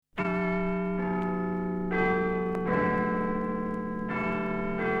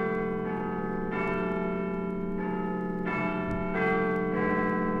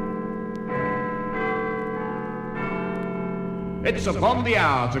It's upon the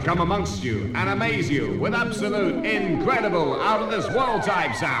hour to come amongst you and amaze you with absolute, incredible, out-of-this-world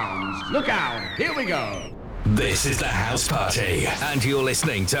type sounds. Look out, here we go. This is the House Party, and you're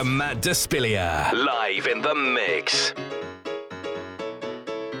listening to Matt Despilia, live in the mix.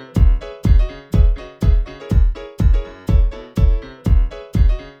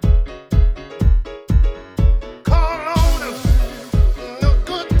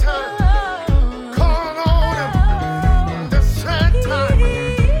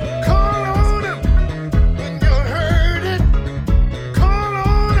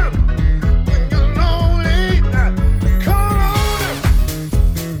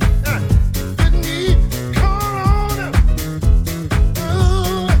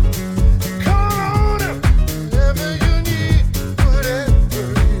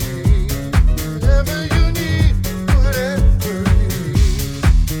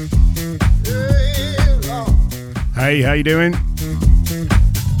 Hey, how you doing?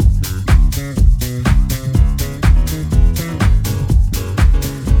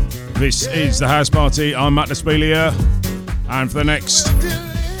 This is the House Party. I'm Matt Despilia, and for the next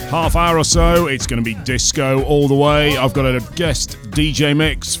half hour or so, it's going to be disco all the way. I've got a guest DJ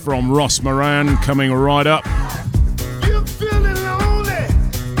mix from Ross Moran coming right up. You're feeling lonely,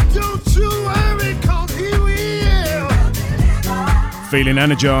 don't you worry, 'cause he will. Feeling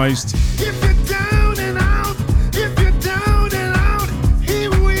energized. If you're down and out, if you're down and out, he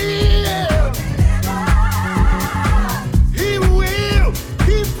will. He will.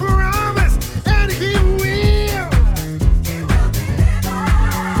 He promised, and he will. He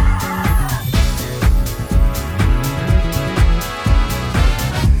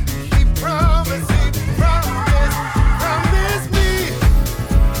promised me.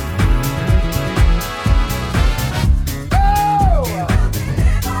 Oh!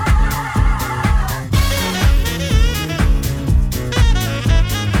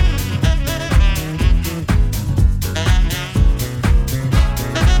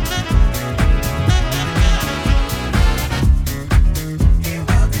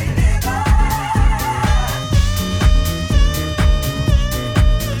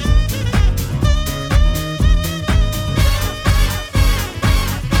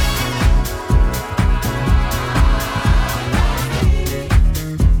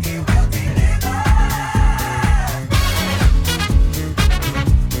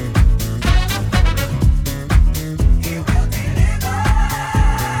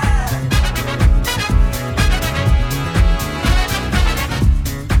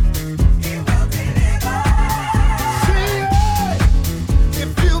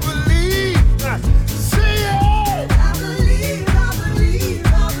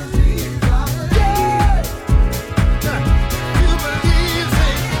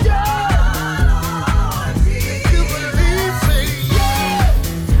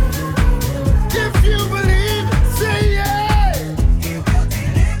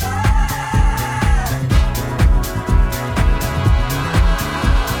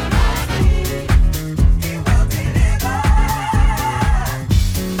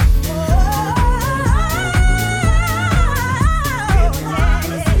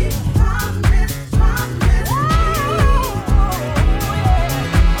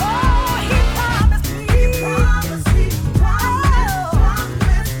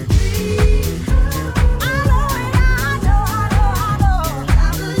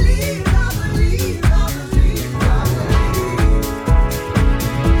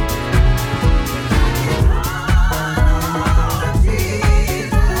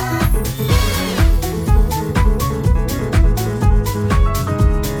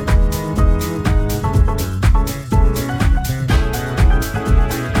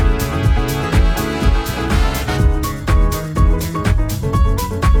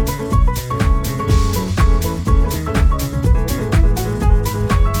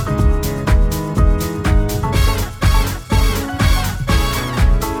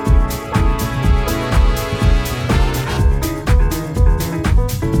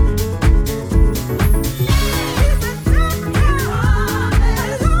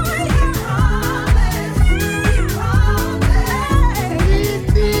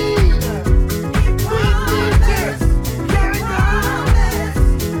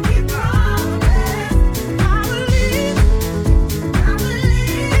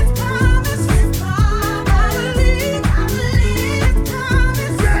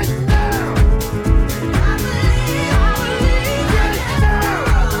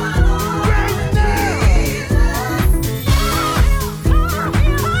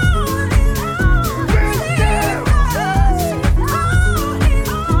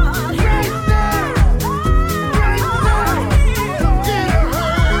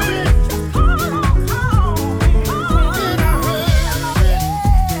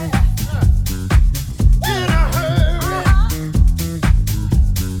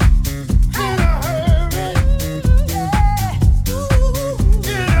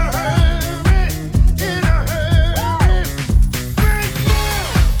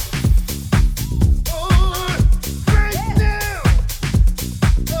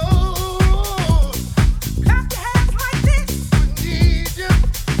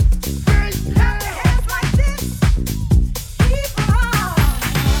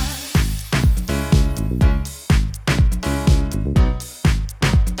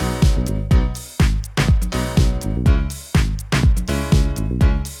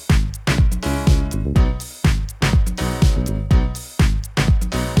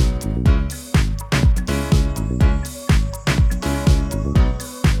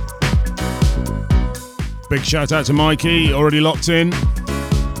 Big shout out to Mikey, already locked in.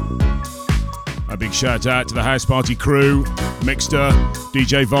 A big shout out to the House Party crew, Mixter,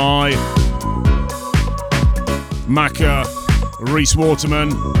 DJ Vi, Macca, Reese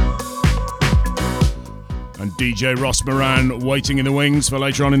Waterman, and DJ Ross Moran waiting in the wings for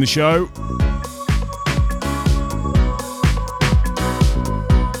later on in the show.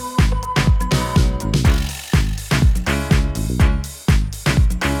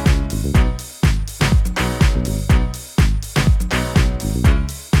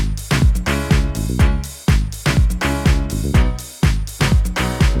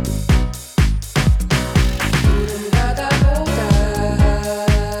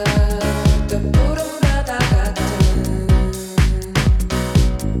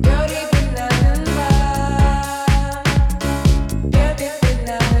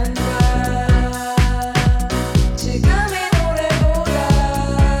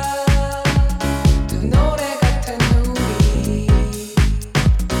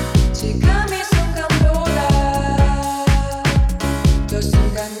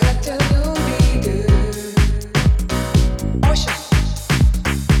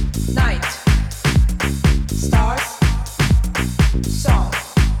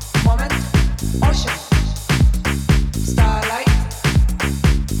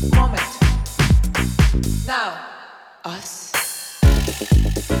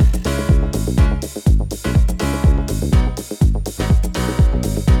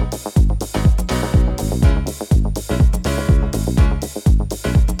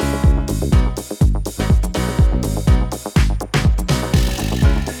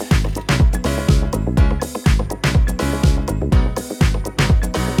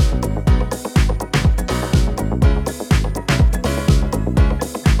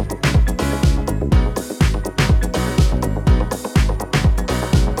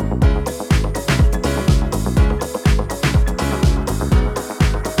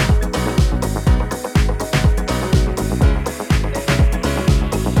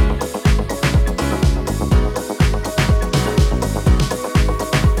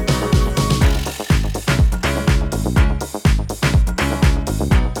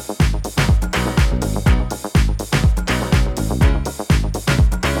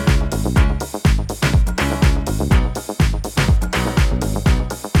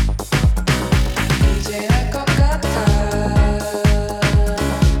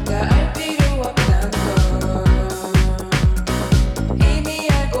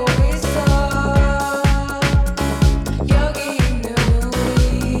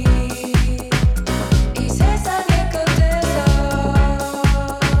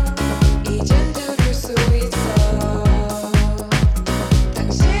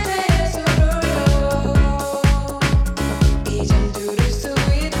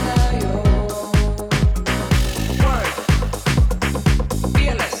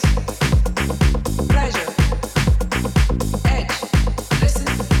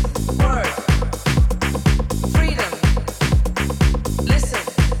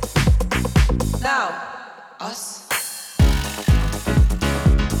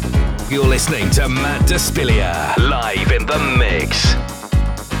 You're listening to Matt Despilia, live in the mix.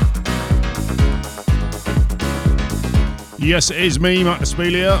 Yes, it is me, Matt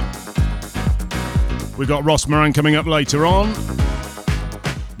Despilia. We got Ross Moran coming up later on.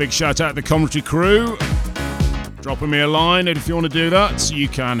 Big shout out to the Coventry crew. Dropping me a line, and if you want to do that, you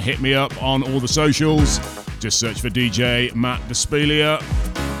can hit me up on all the socials. Just search for DJ Matt Despilia.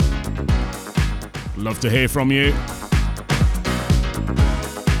 Love to hear from you.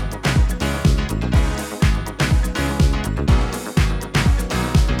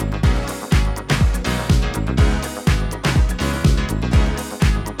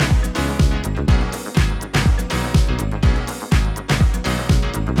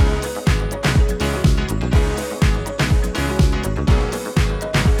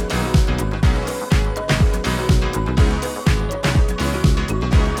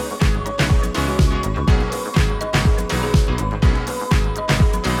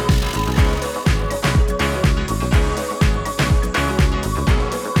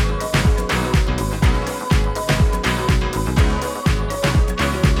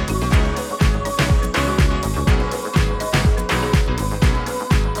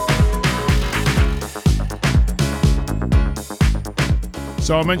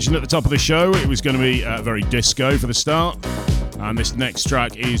 So I mentioned at the top of the show it was going to be very disco for the start, and this next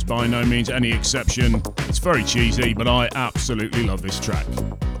track is by no means any exception. It's very cheesy, but I absolutely love this track.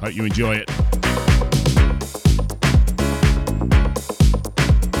 Hope you enjoy it.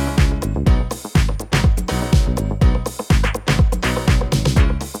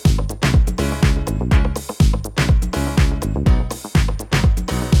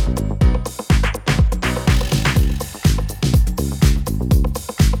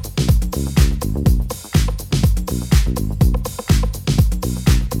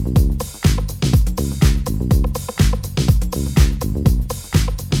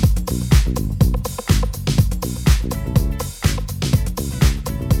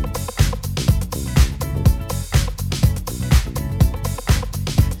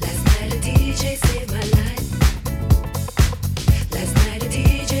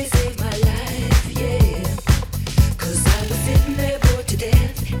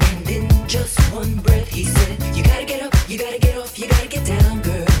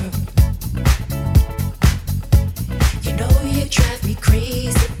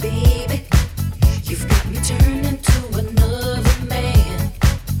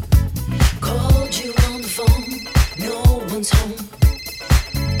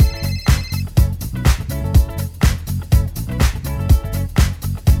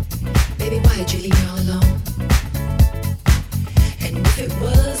 Could you leave me all alone? And if it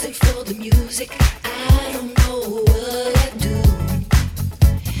wasn't for the music, I don't know what I'd do.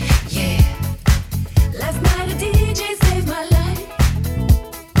 Yeah. Last night a DJ saved my life.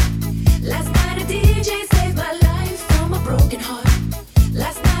 Last night a DJ saved my life from a broken heart.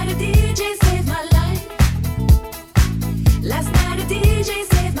 Last night a DJ saved my life. Last night a DJ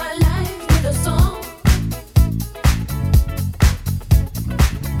saved my life with a song.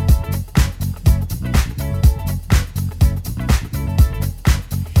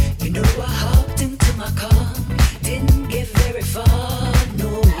 You know I hopped into my car, didn't get very far,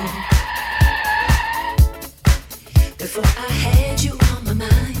 no. Before I had you on my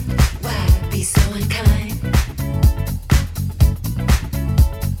mind, why be so unkind?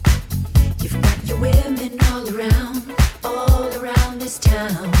 You've got your women all around this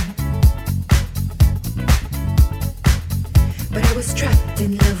town. But I was trapped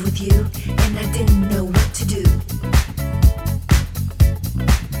in love with you, and I didn't know what to do.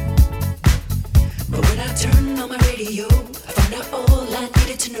 But when I turned on my radio, I found out all I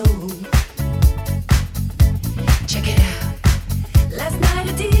needed to know. Check it out. Last night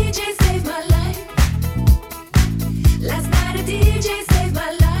a DJ saved my life. Last night a DJ saved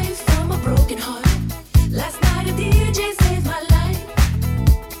my life from a broken heart. Last night a DJ saved my life.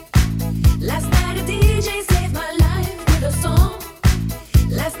 Last night a DJ saved my life with a song.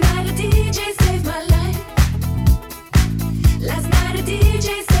 Last night a DJ saved my life. Last night a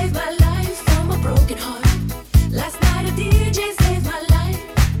DJ saved my life from a broken heart. Last night a DJ saved my life.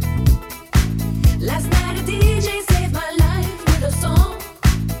 Last night a DJ saved my life with a song.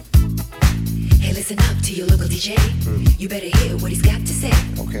 Hey, listen up to your local DJ. You better hear what he's got to say.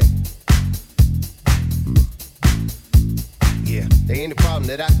 Okay. Yeah, there ain't a problem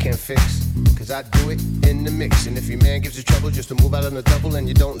that I can't fix, cause I do it in the mix. And if your man gives you trouble just to move out on the double, and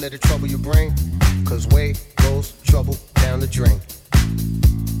you don't let it trouble your brain, cause away goes trouble down the drain.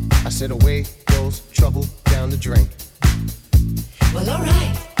 I said away goes trouble down the drain. Well,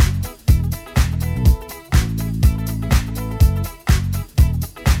 alright.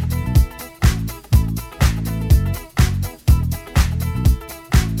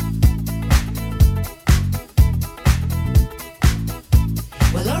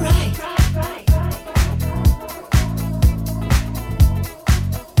 Well, alright.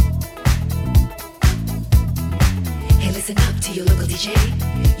 Hey, listen up to your local DJ.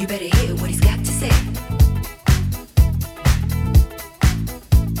 You better hear what he's got to say.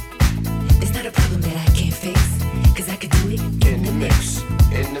 There's not a problem that I can't fix, cause I could do it in the mix.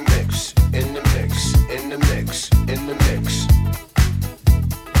 In the mix, in the mix, in the mix, in the mix.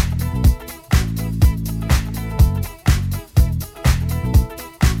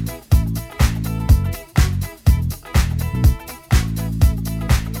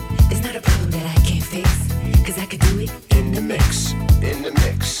 There's not a problem that I can't fix, cause I could do it in the mix. In the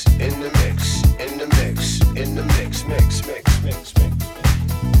mix, in the mix, in the mix, in the mix, mix, mix, mix, mix.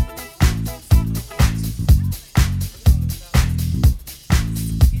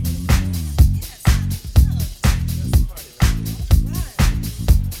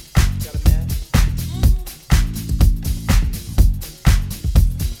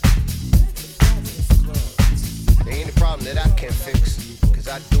 There ain't a problem that I can't fix, cause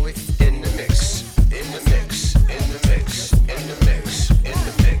I do it in the mix, in the mix, in the mix, in the mix, in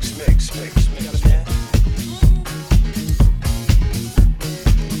the mix, mix, mix, mix.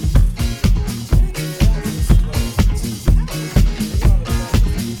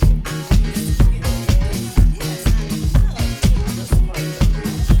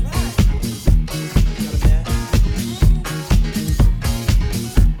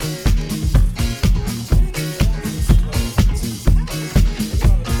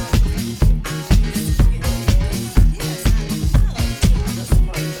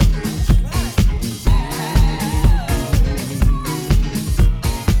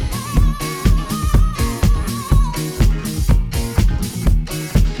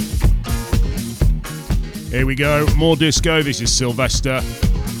 Here we go, more disco. This is Sylvester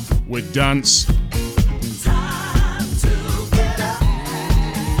with Dance.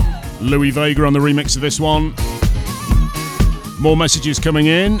 Louis Vega on the remix of this one. More messages coming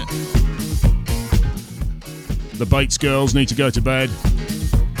in. The Bates girls need to go to bed.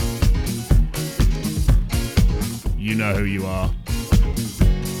 You know who you are.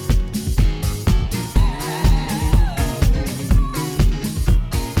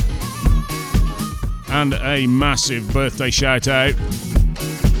 And a massive birthday shout out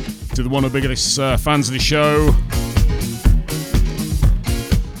to one of the biggest fans of the show,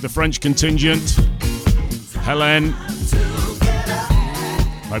 the French contingent, Hélène.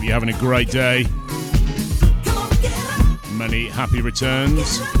 Hope you're having a great day. Many happy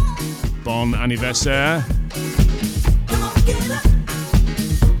returns. Bon anniversaire.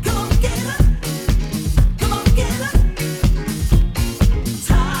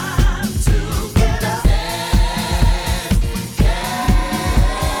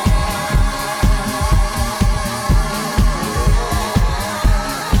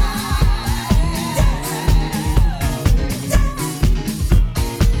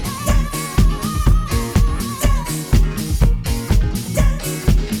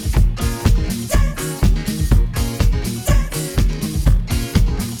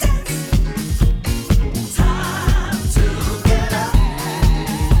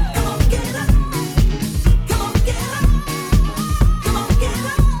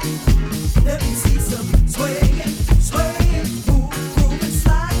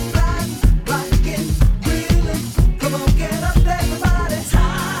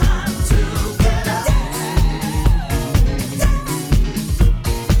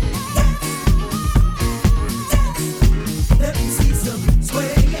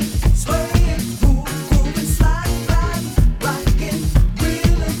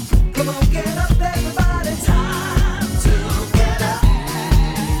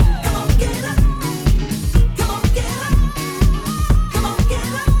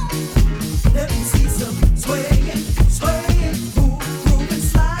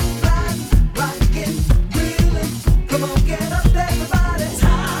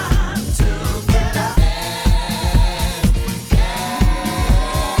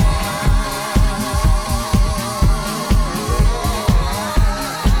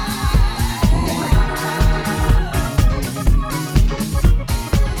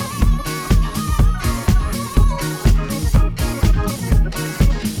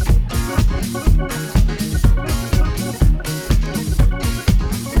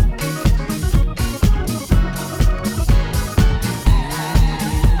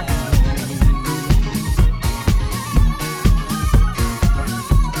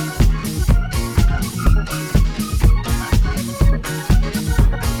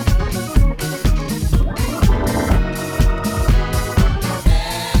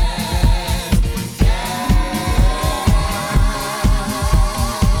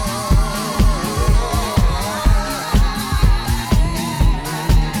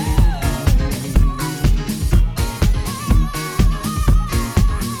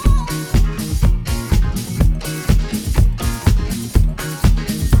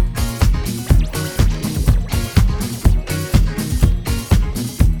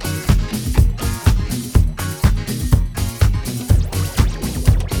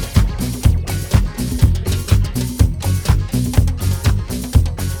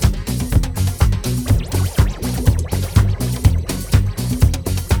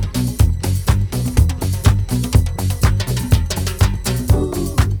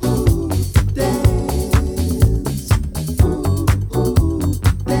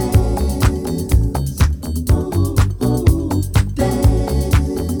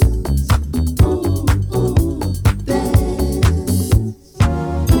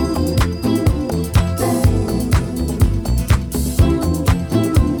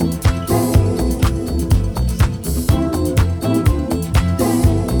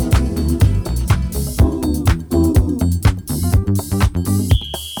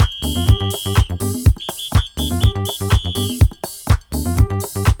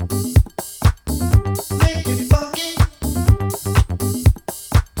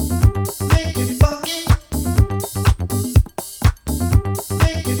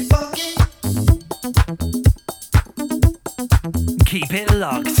 Keep it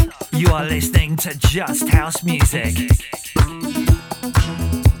locked. You are listening to Just House Music.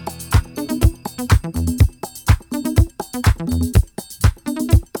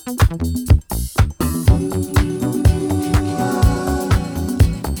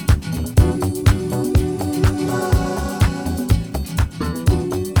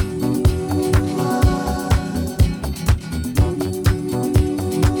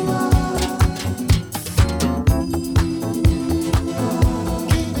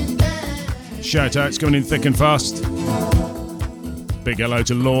 Shout outs coming in thick and fast. Big hello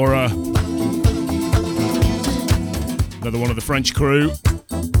to Laura. Another one of the French crew.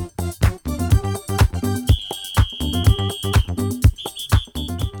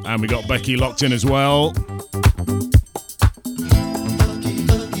 And we got Becky locked in as well.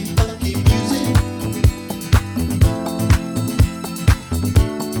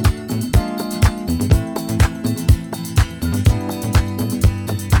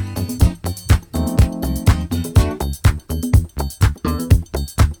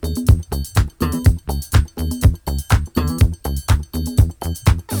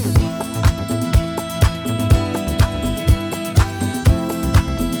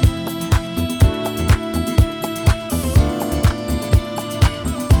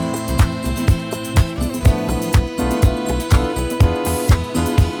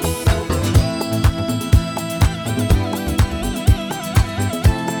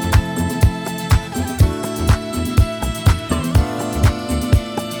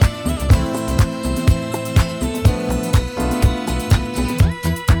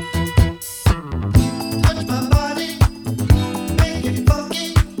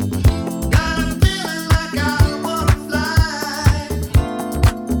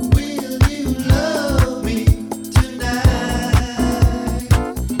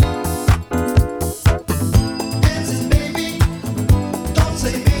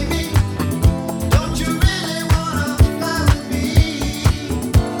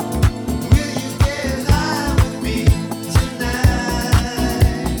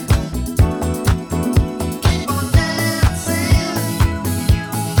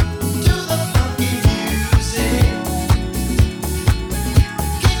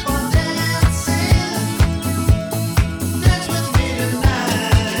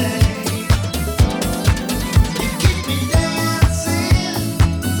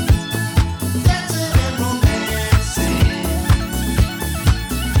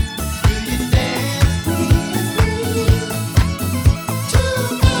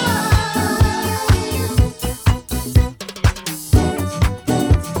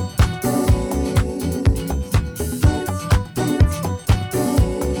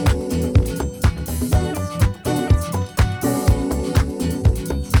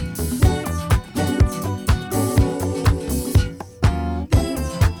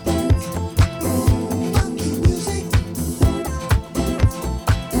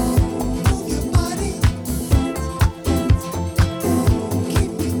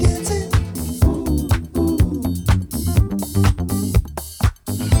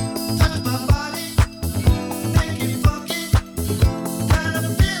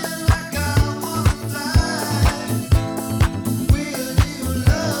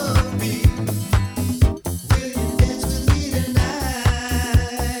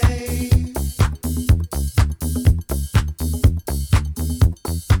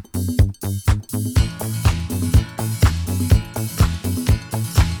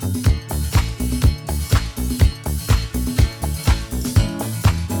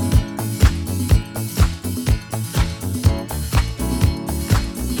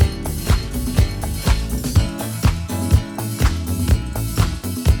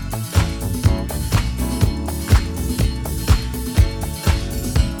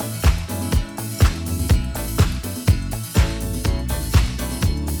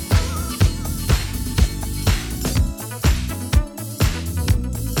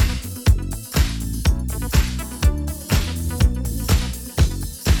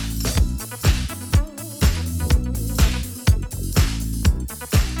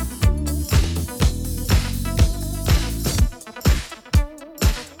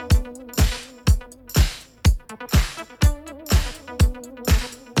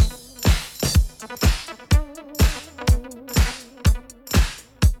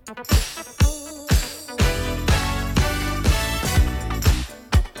 So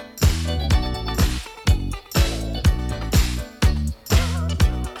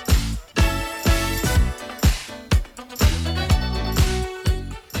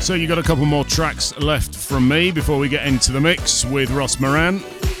you got a couple more tracks left from me before we get into the mix with Ross Moran.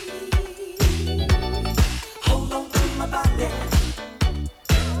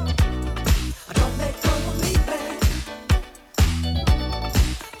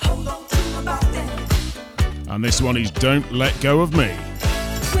 And this one is Don't Let Go of Me.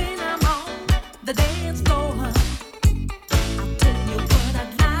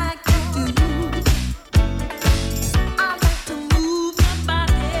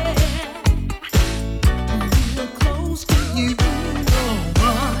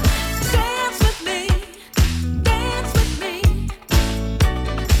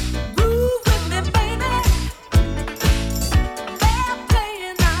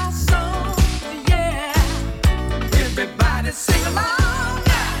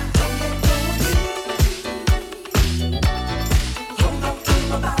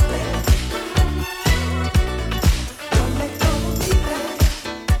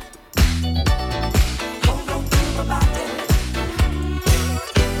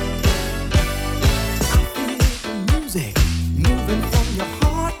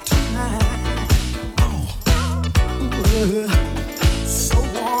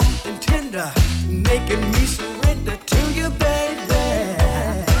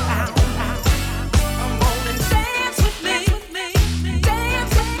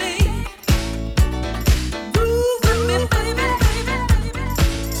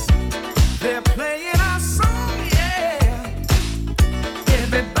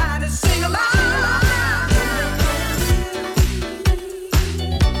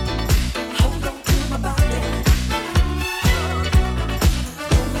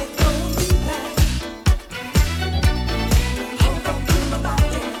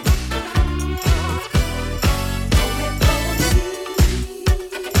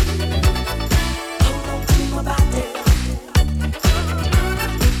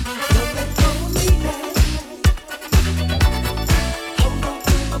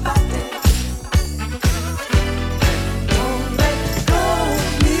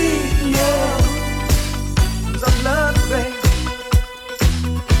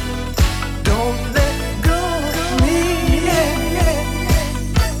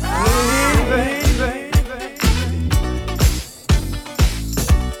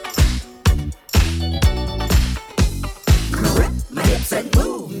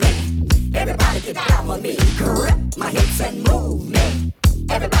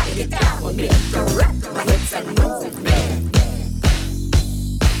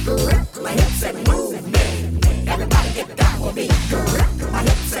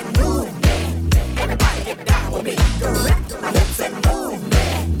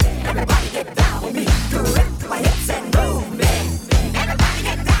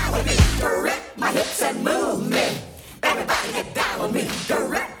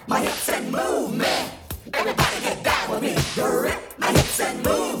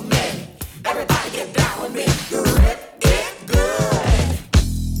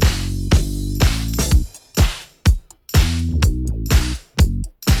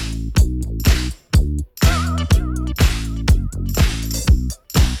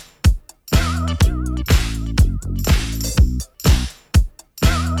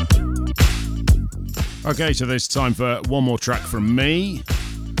 Okay, so there's time for one more track from me.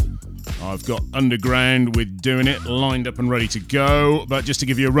 I've got Underground with Doing It lined up and ready to go. But just to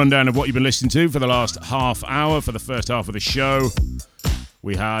give you a rundown of what you've been listening to for the last half hour, for the first half of the show,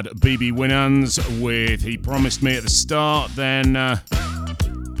 we had BB Winans with He Promised Me at the start, then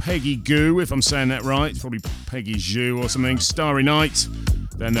Peggy Goo, if I'm saying that right, it's probably Peggy Jou or something, Starry Night.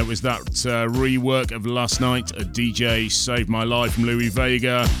 Then there was that rework of Last Night, a DJ Saved My Life from Louis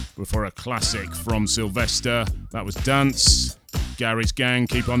Vega, before a classic from Sylvester. That was Dance, Gary's Gang,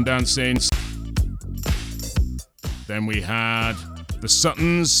 Keep On Dancing. Then we had the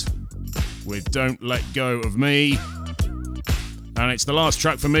Suttons with Don't Let Go of Me. And it's the last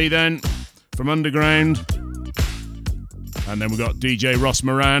track for me then, from Underground. And then we've got DJ Ross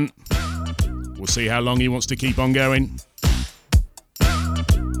Moran. We'll see how long he wants to keep on going.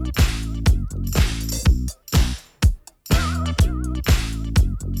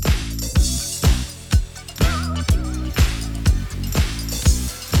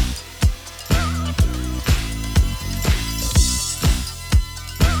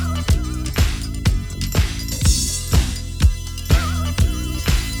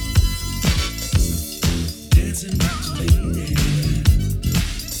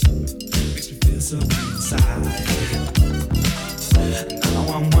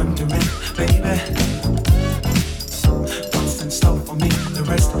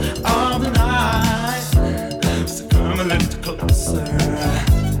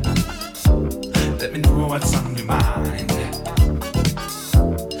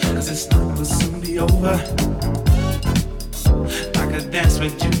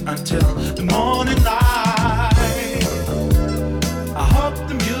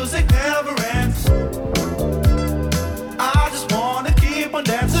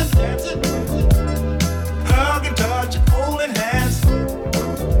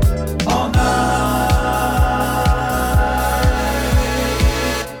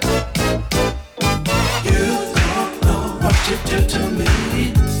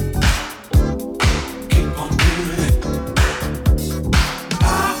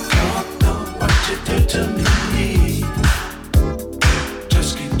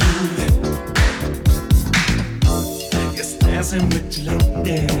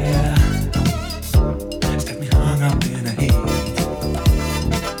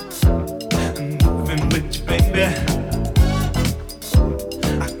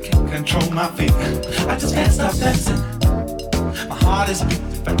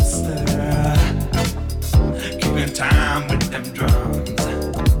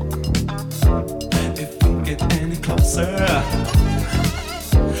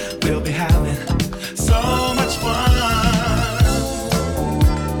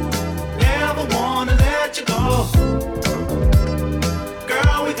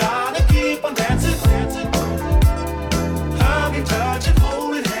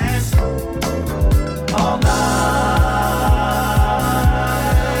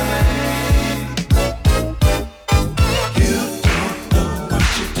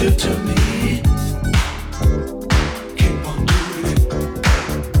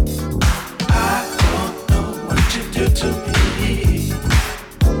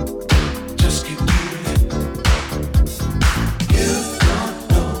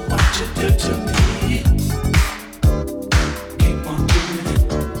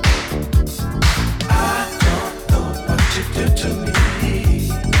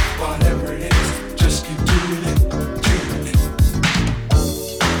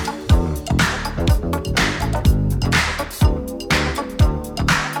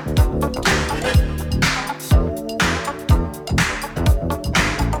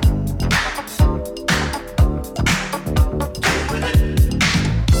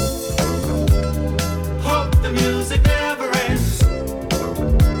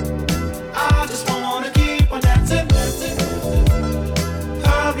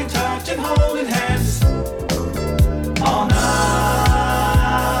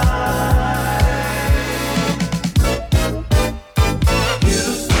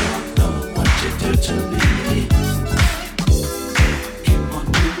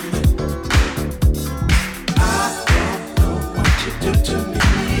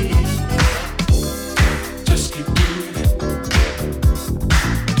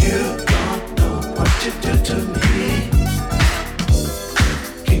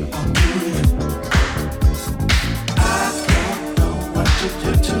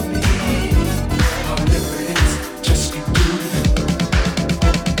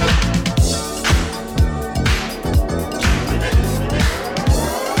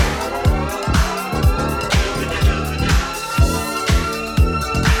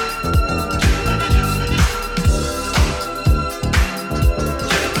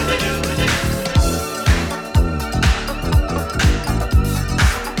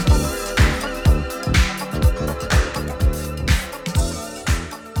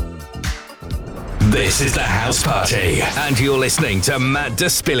 This is the House Party, and you're listening to Matt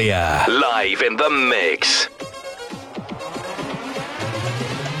Despilia, live in the mix.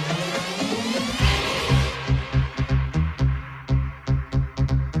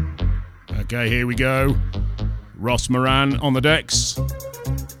 Okay, here we go. Ross Moran on the decks.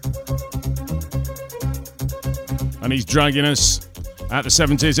 And he's dragging us out the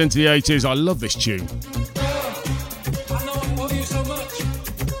 70s into the 80s. I love this tune. I know I love you so much.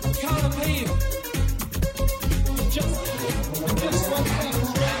 I can't pay you. Just one thing.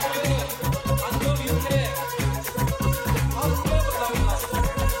 I know you care. I'll never love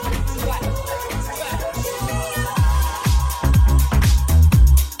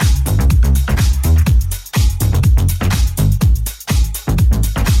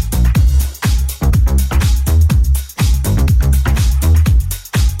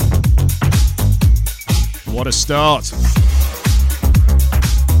you. What a start.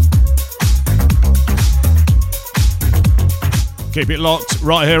 Keep it locked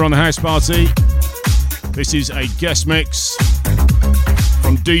right here on the House Party. This is a guest mix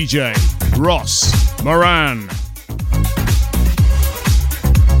from DJ Ross Moran.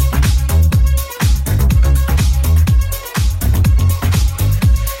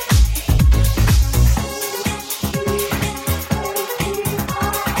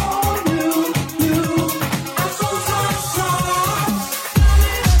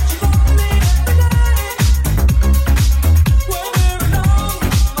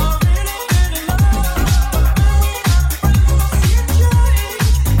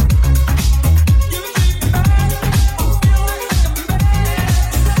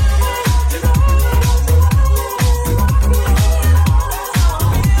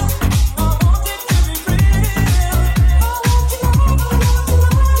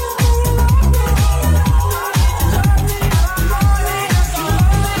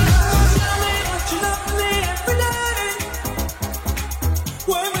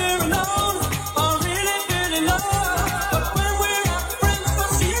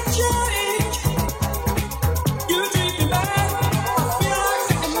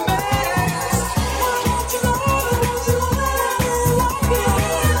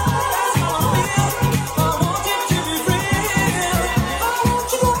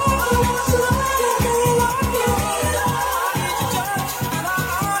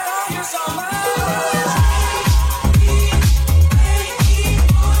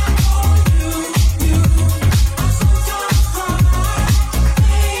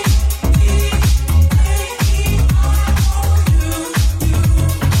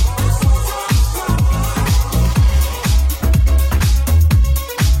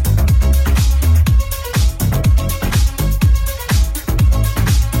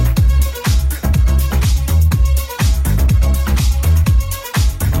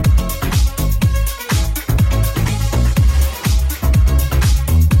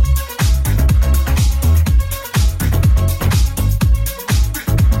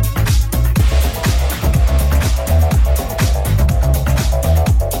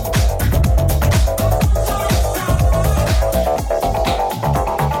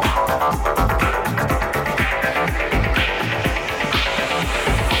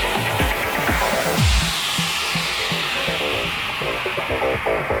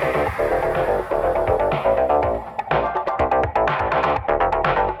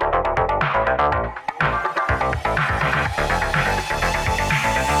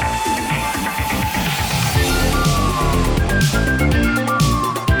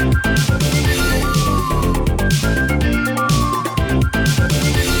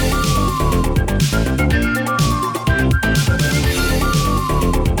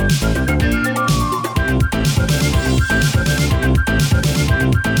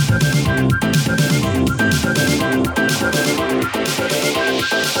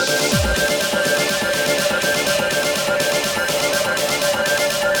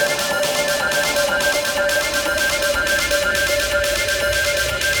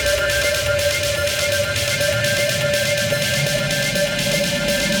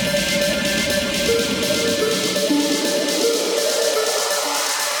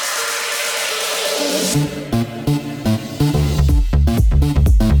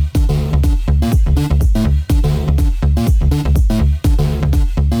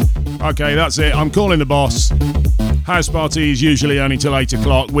 Okay, that's it. I'm calling the boss. House party is usually only till 8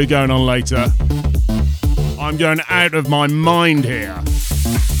 o'clock. We're going on later. I'm going out of my mind here.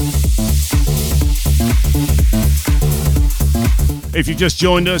 If you've just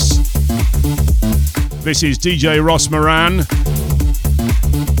joined us, this is DJ Ross Moran,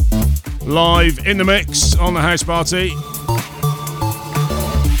 live in the mix on the house party.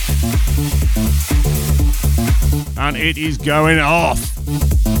 And it is going off.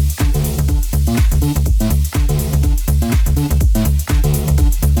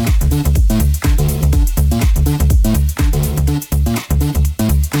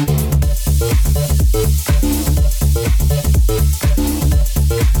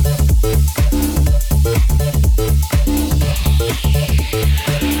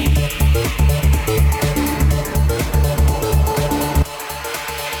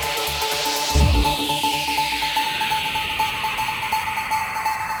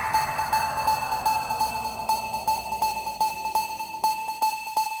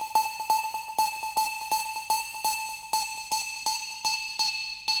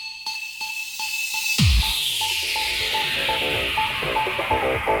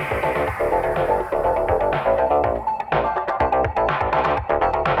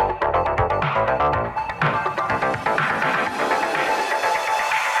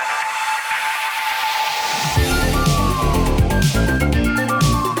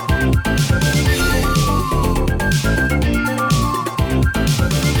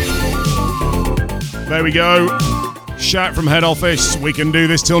 There we go. Shout from head office. We can do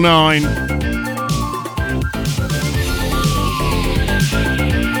this till 9.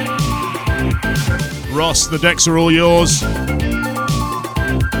 Ross, the decks are all yours.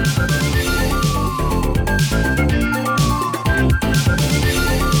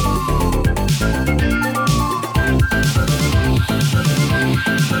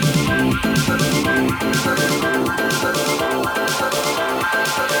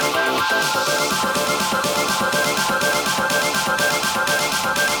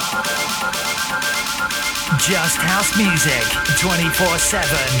 Just house music, 24/7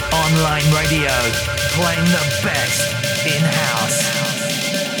 online radio, playing the best in house.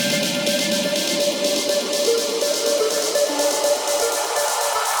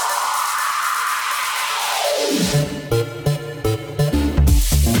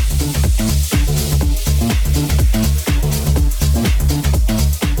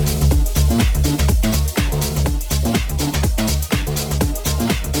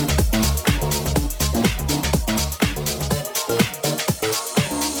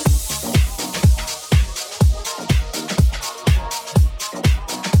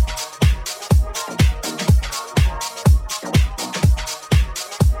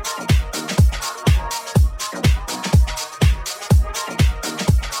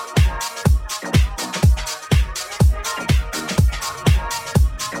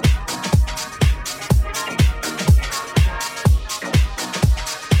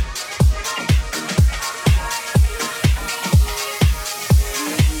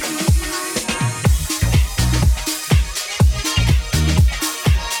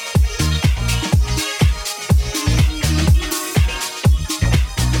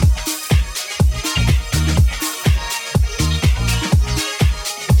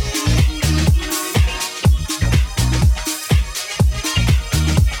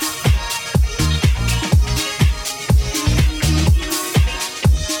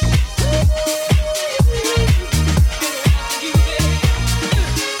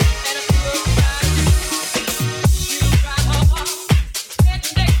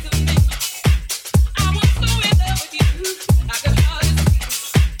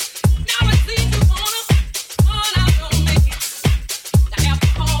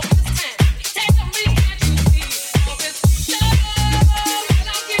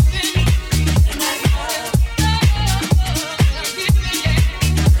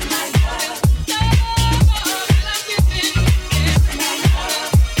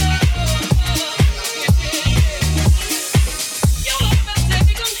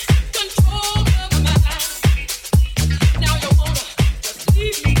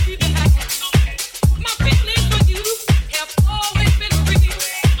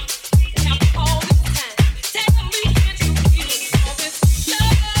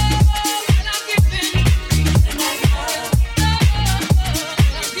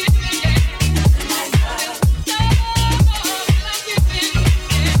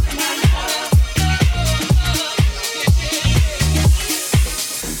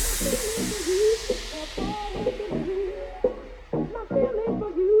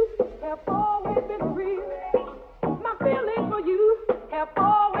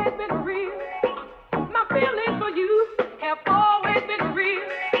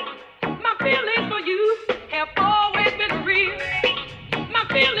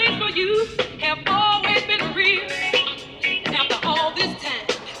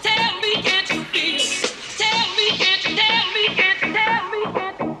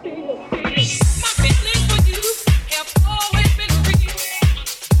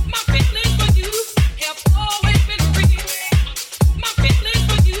 Feelings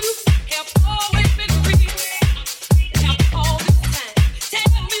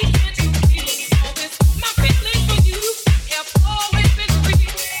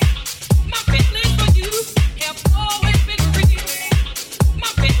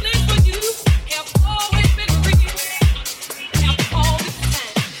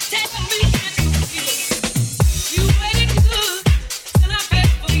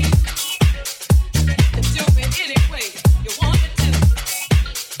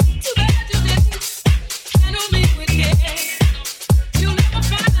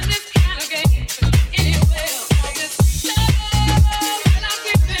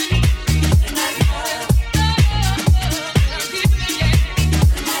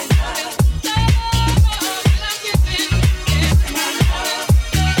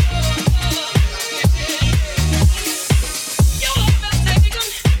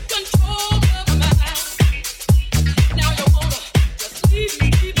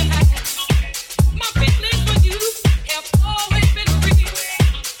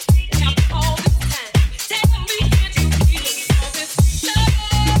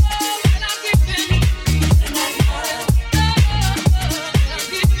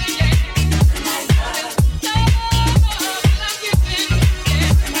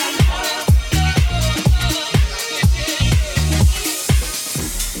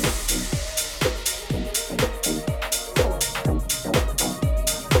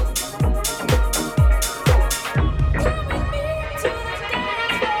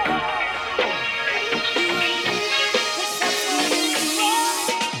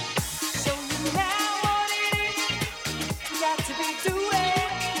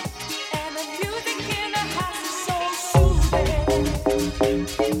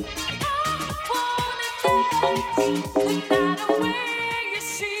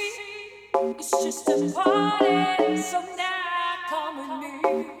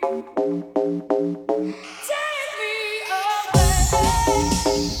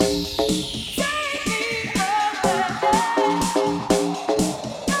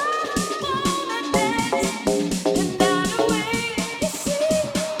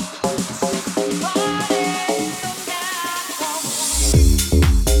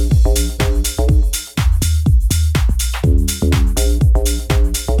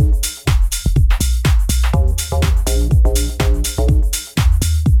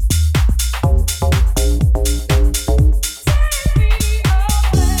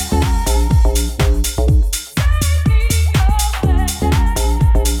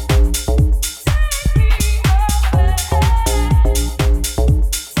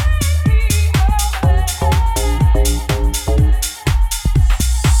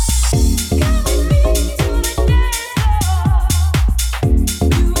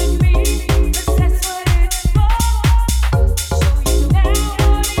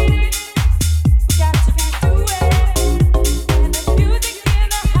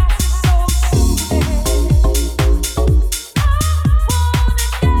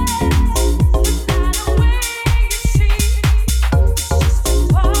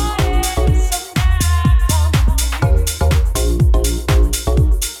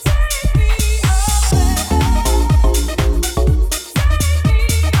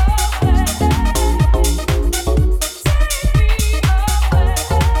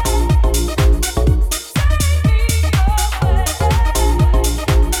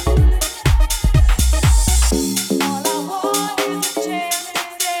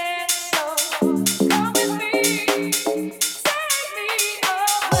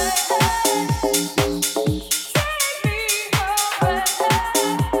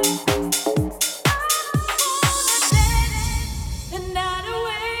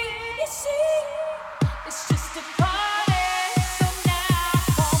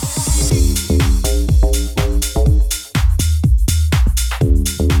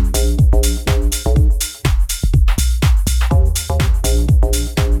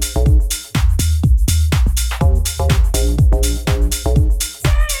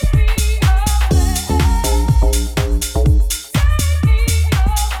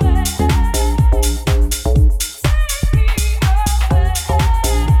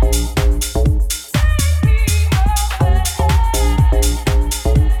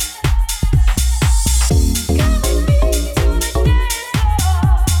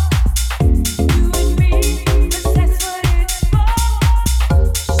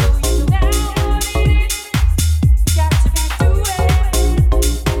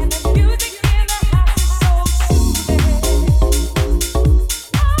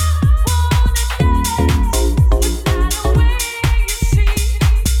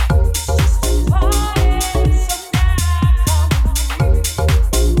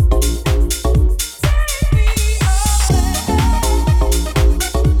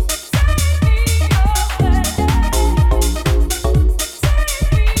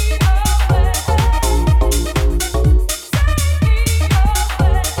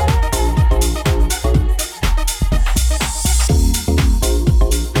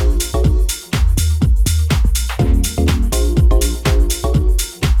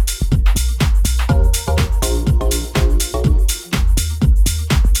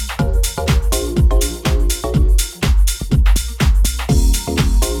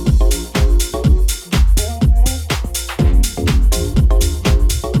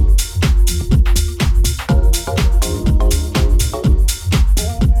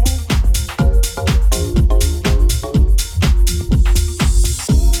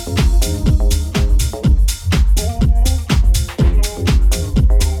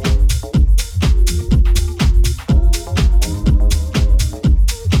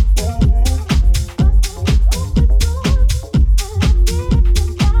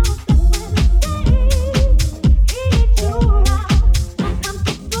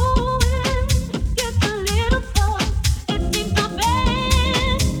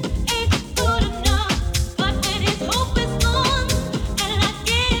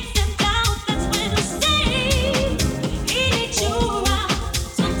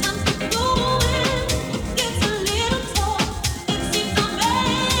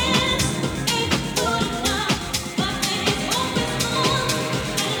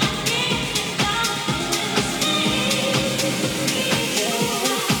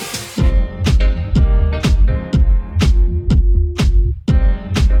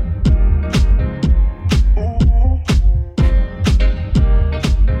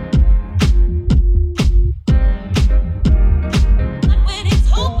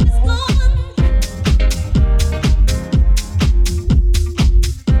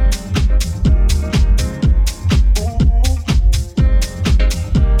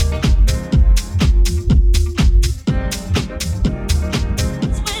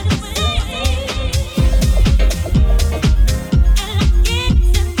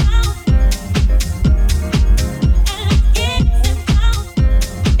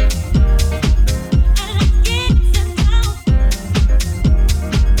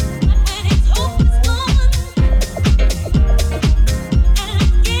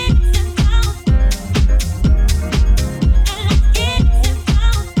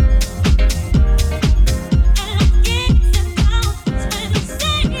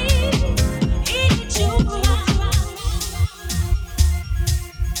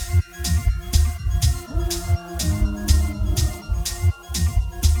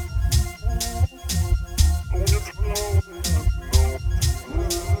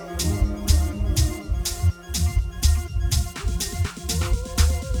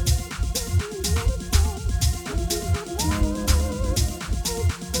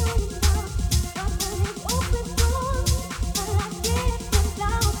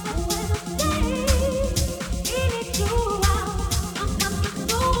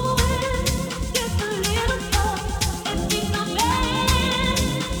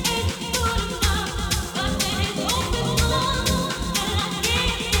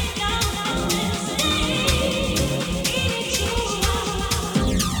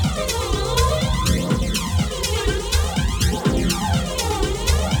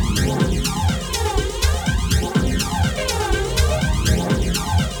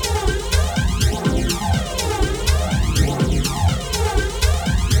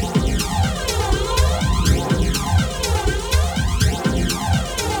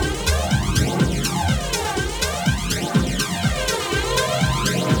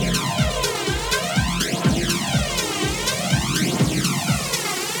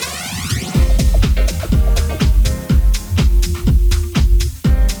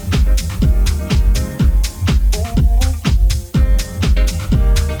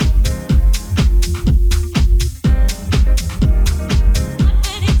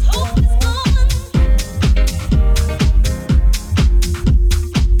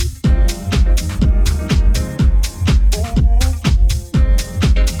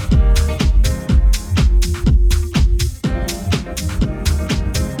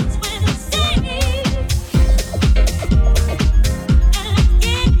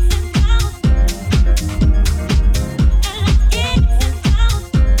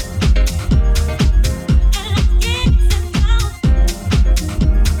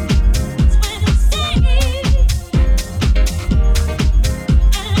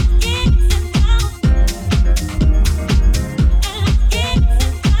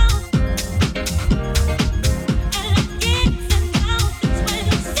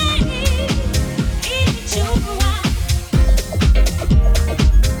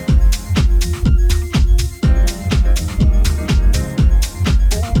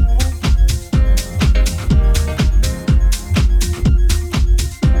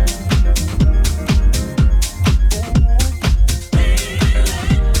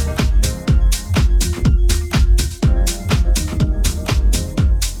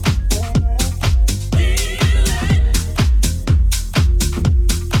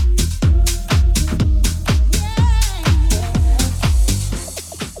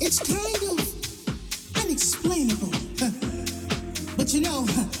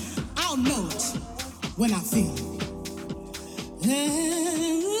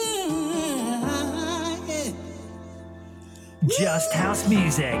Just house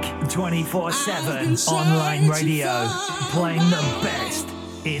music, 24/7 online radio, playing the best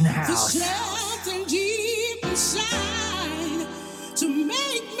in house. Something deep inside to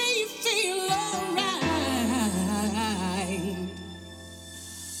make me feel alright.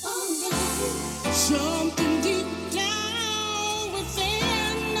 Something deep down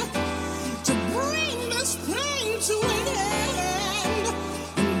within to bring this pain to an end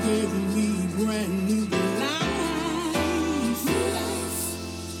and give me brand new life.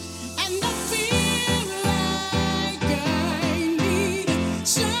 And I feel like I need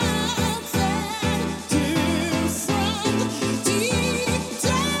something different deep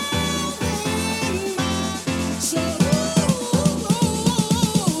down in my soul.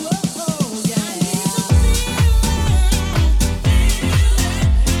 Yeah.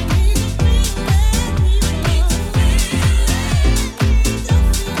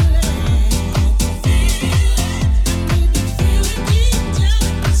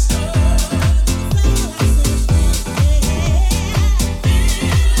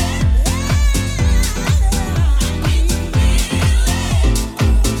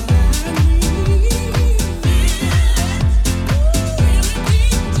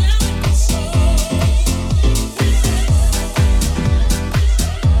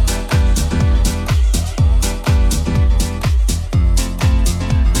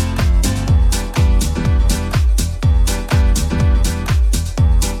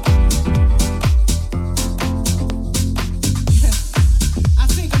 I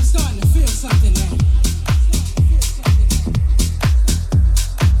think I'm starting to feel something now.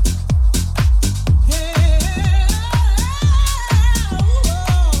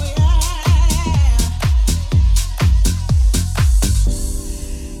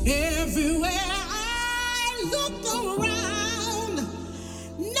 Everywhere I look around,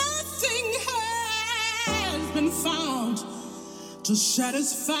 nothing has been found to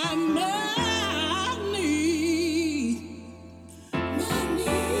satisfy my need.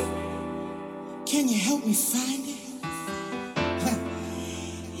 Can you help me find it? Huh.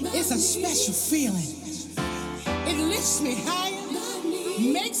 It's a special feeling. It lifts me higher,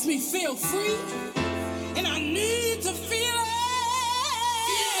 makes me feel free, and I need to feel it.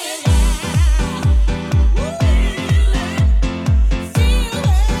 Feel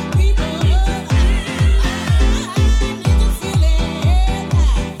it, people.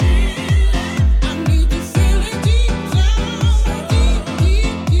 I need to feel it deep down, deep,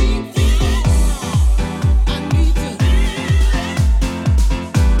 deep, deep down. I need to feel it.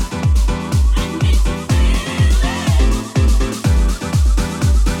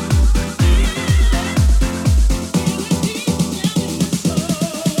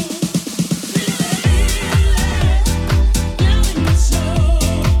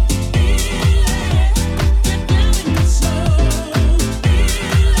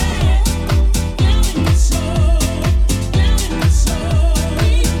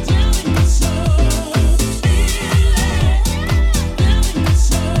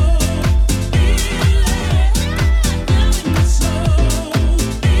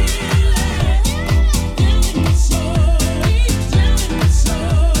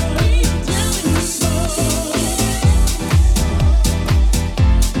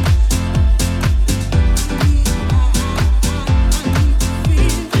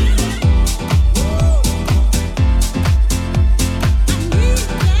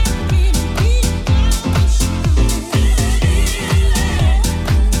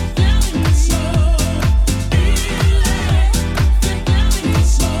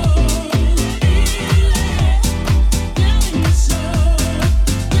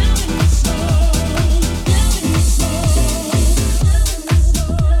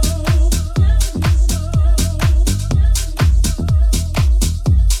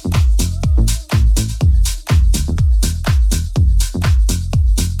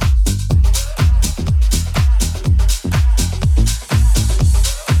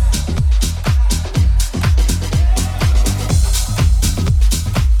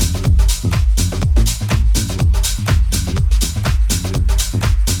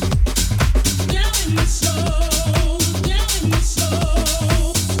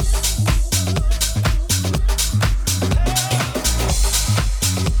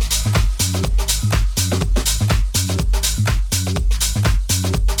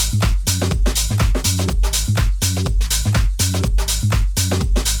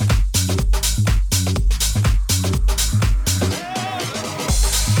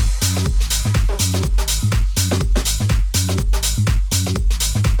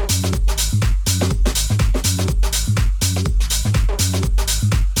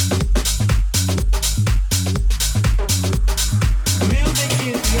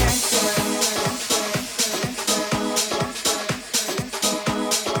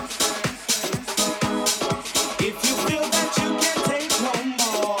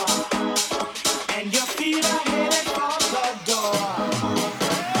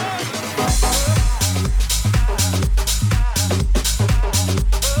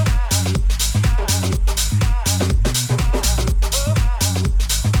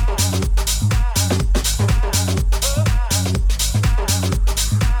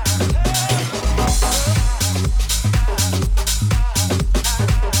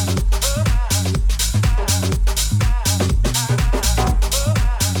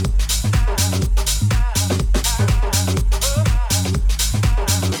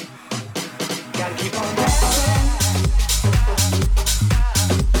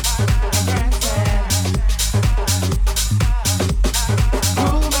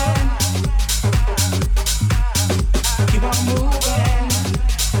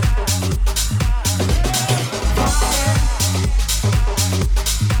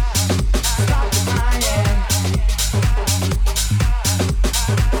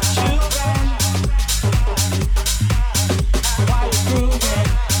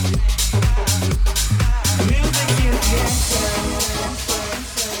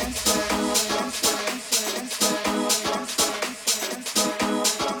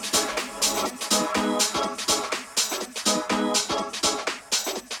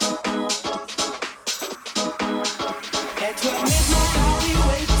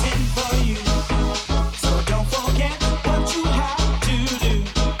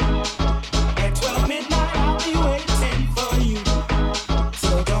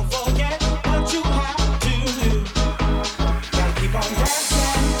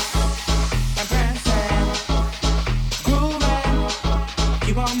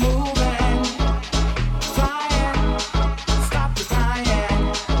 Keep on moving, flying, stop the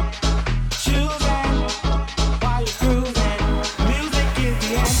crying, choosing while you're cruising. Music is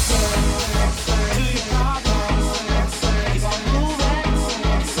the answer to your problems. Keep on moving,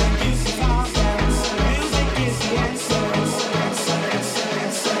 you can solve them. Music is the answer.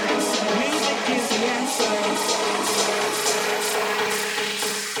 Music is the answer.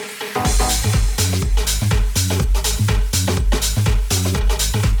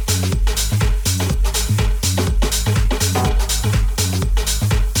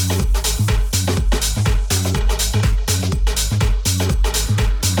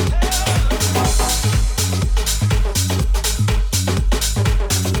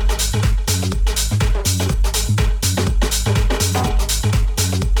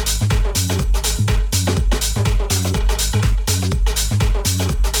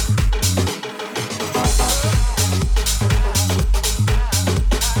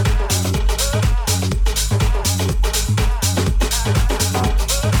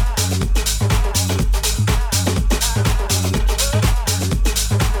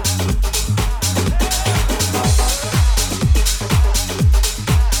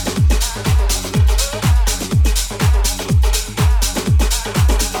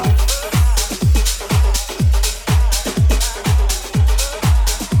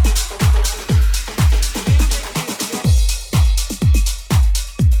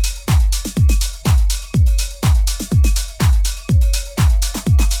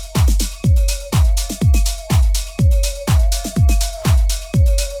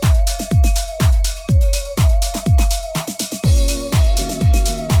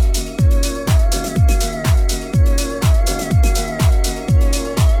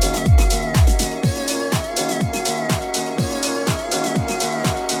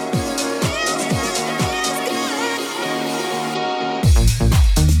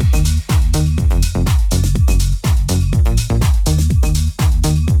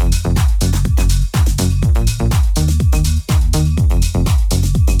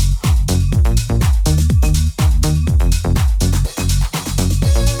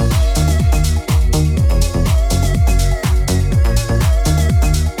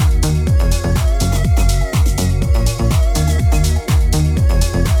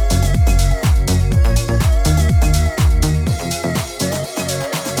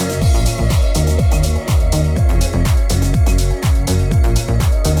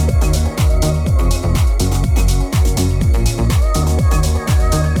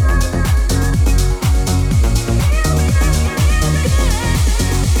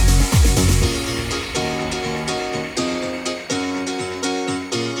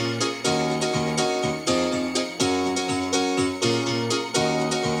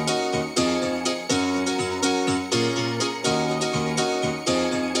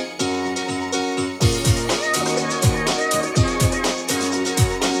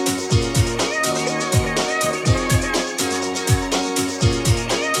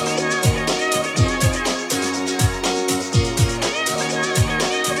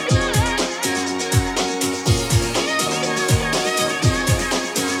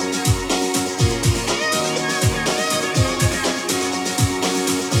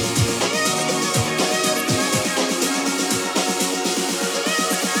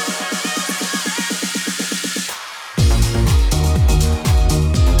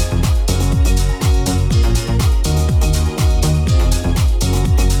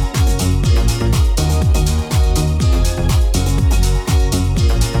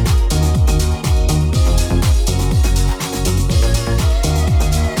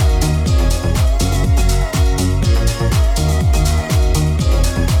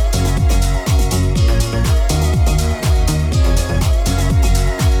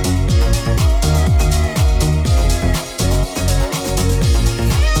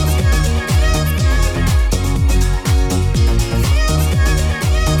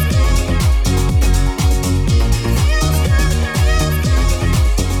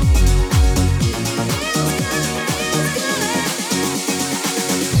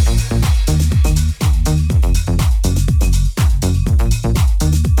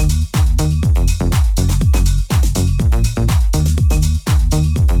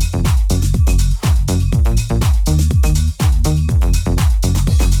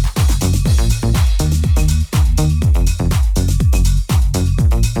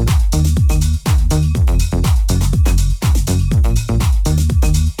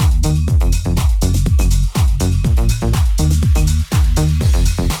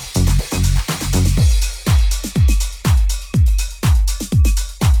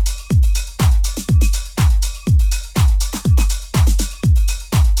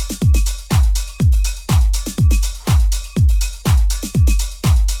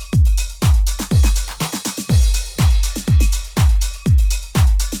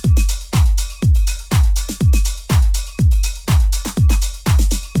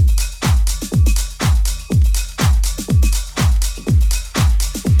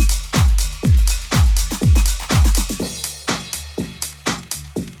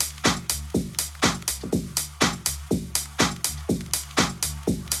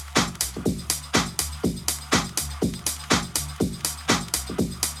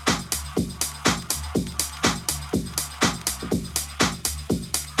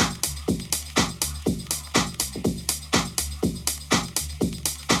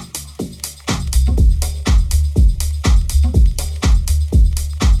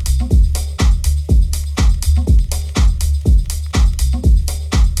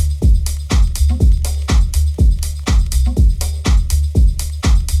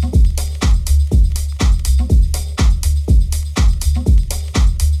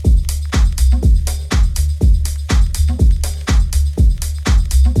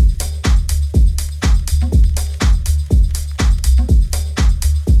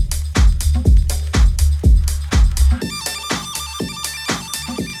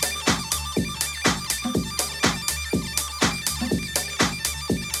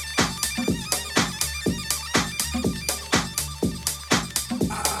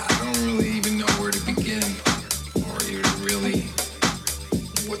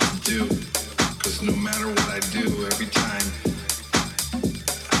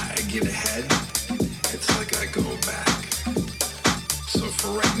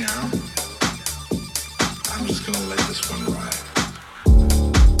 right now, I'm just gonna let this one ride.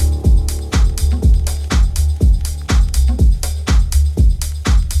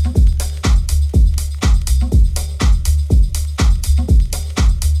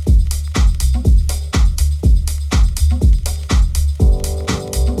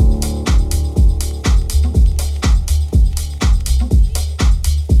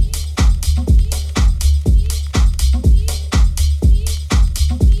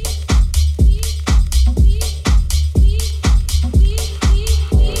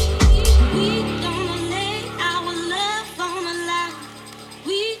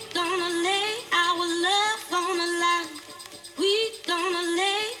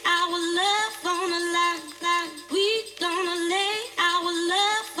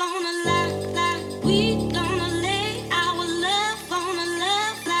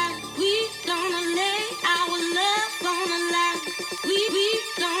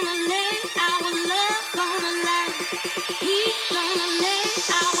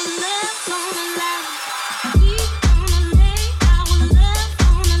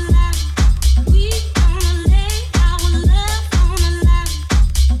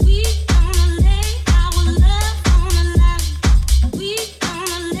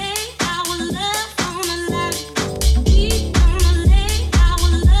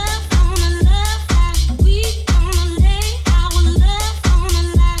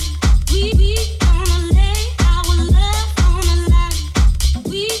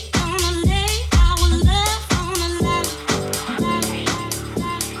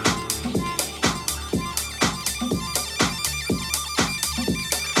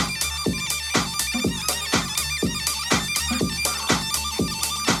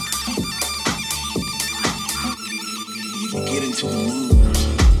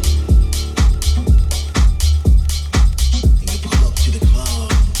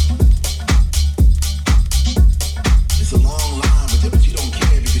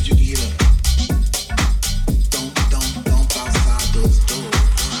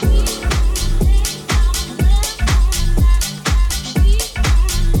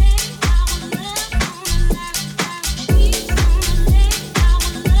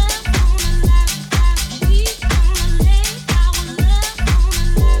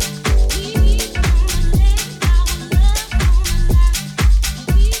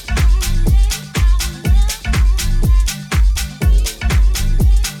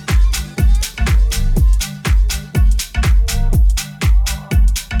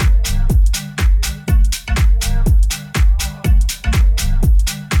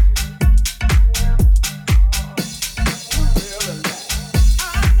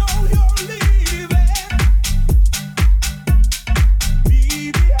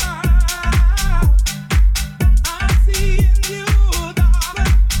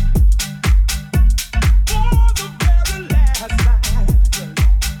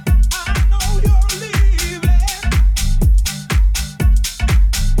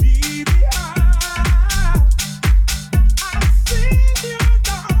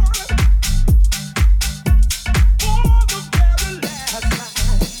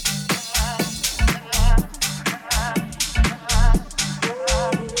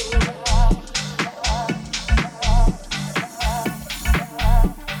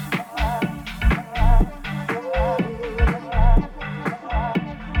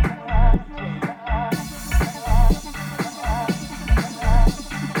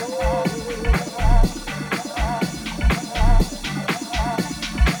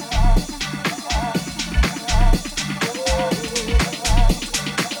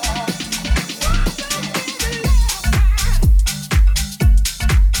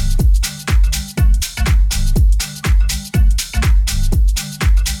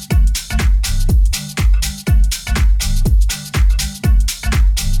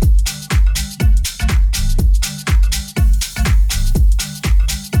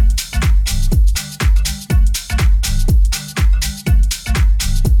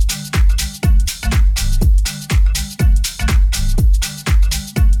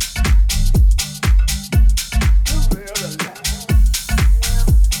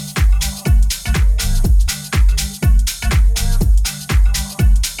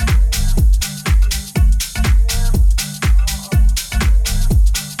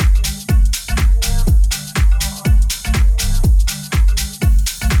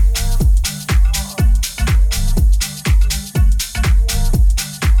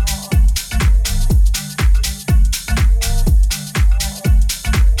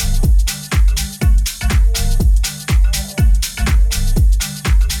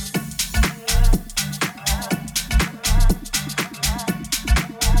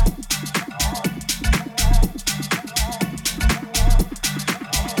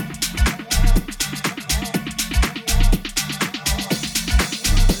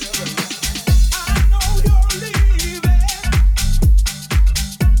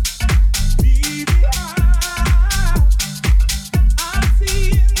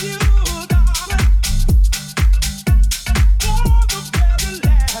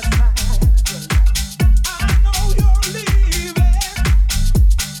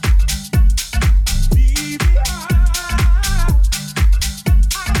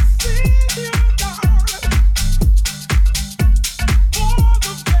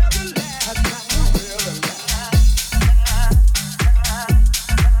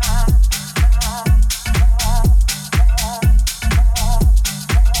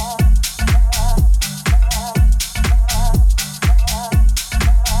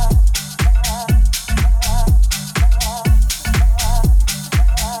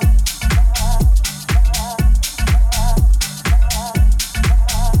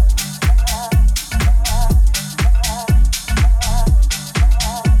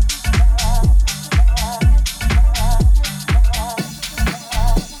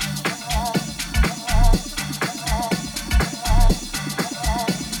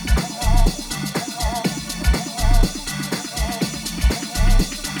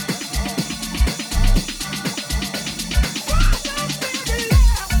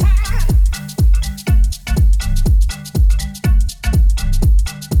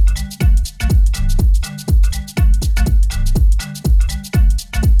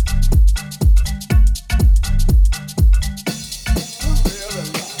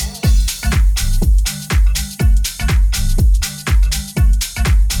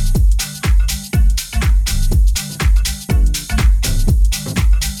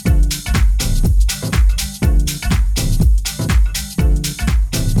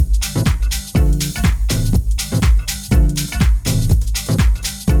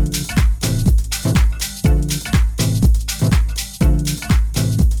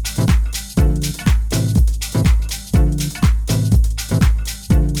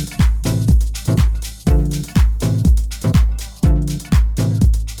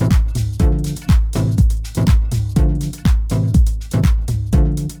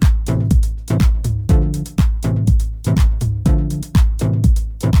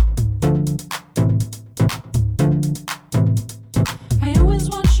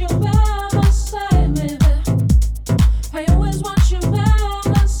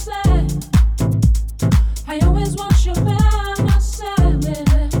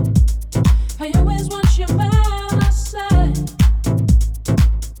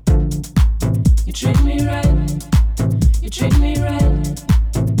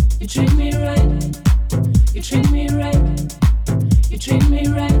 treat me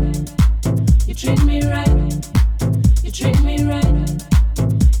right. You treat me right. You treat me right.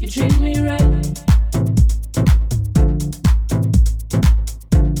 You treat me right.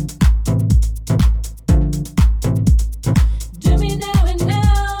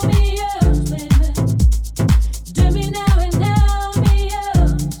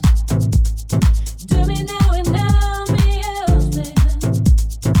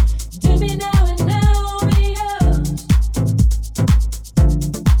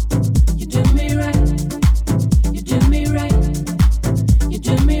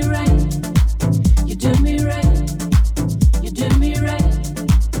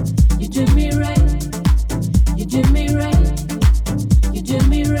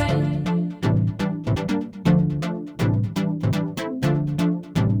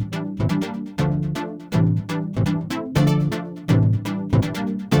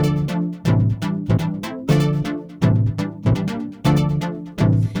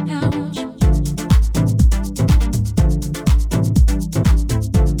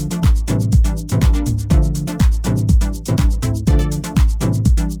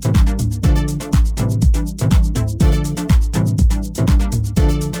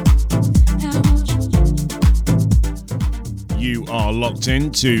 Locked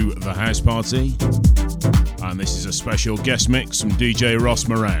into the house party, and this is a special guest mix from DJ Ross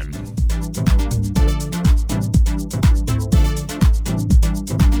Moran.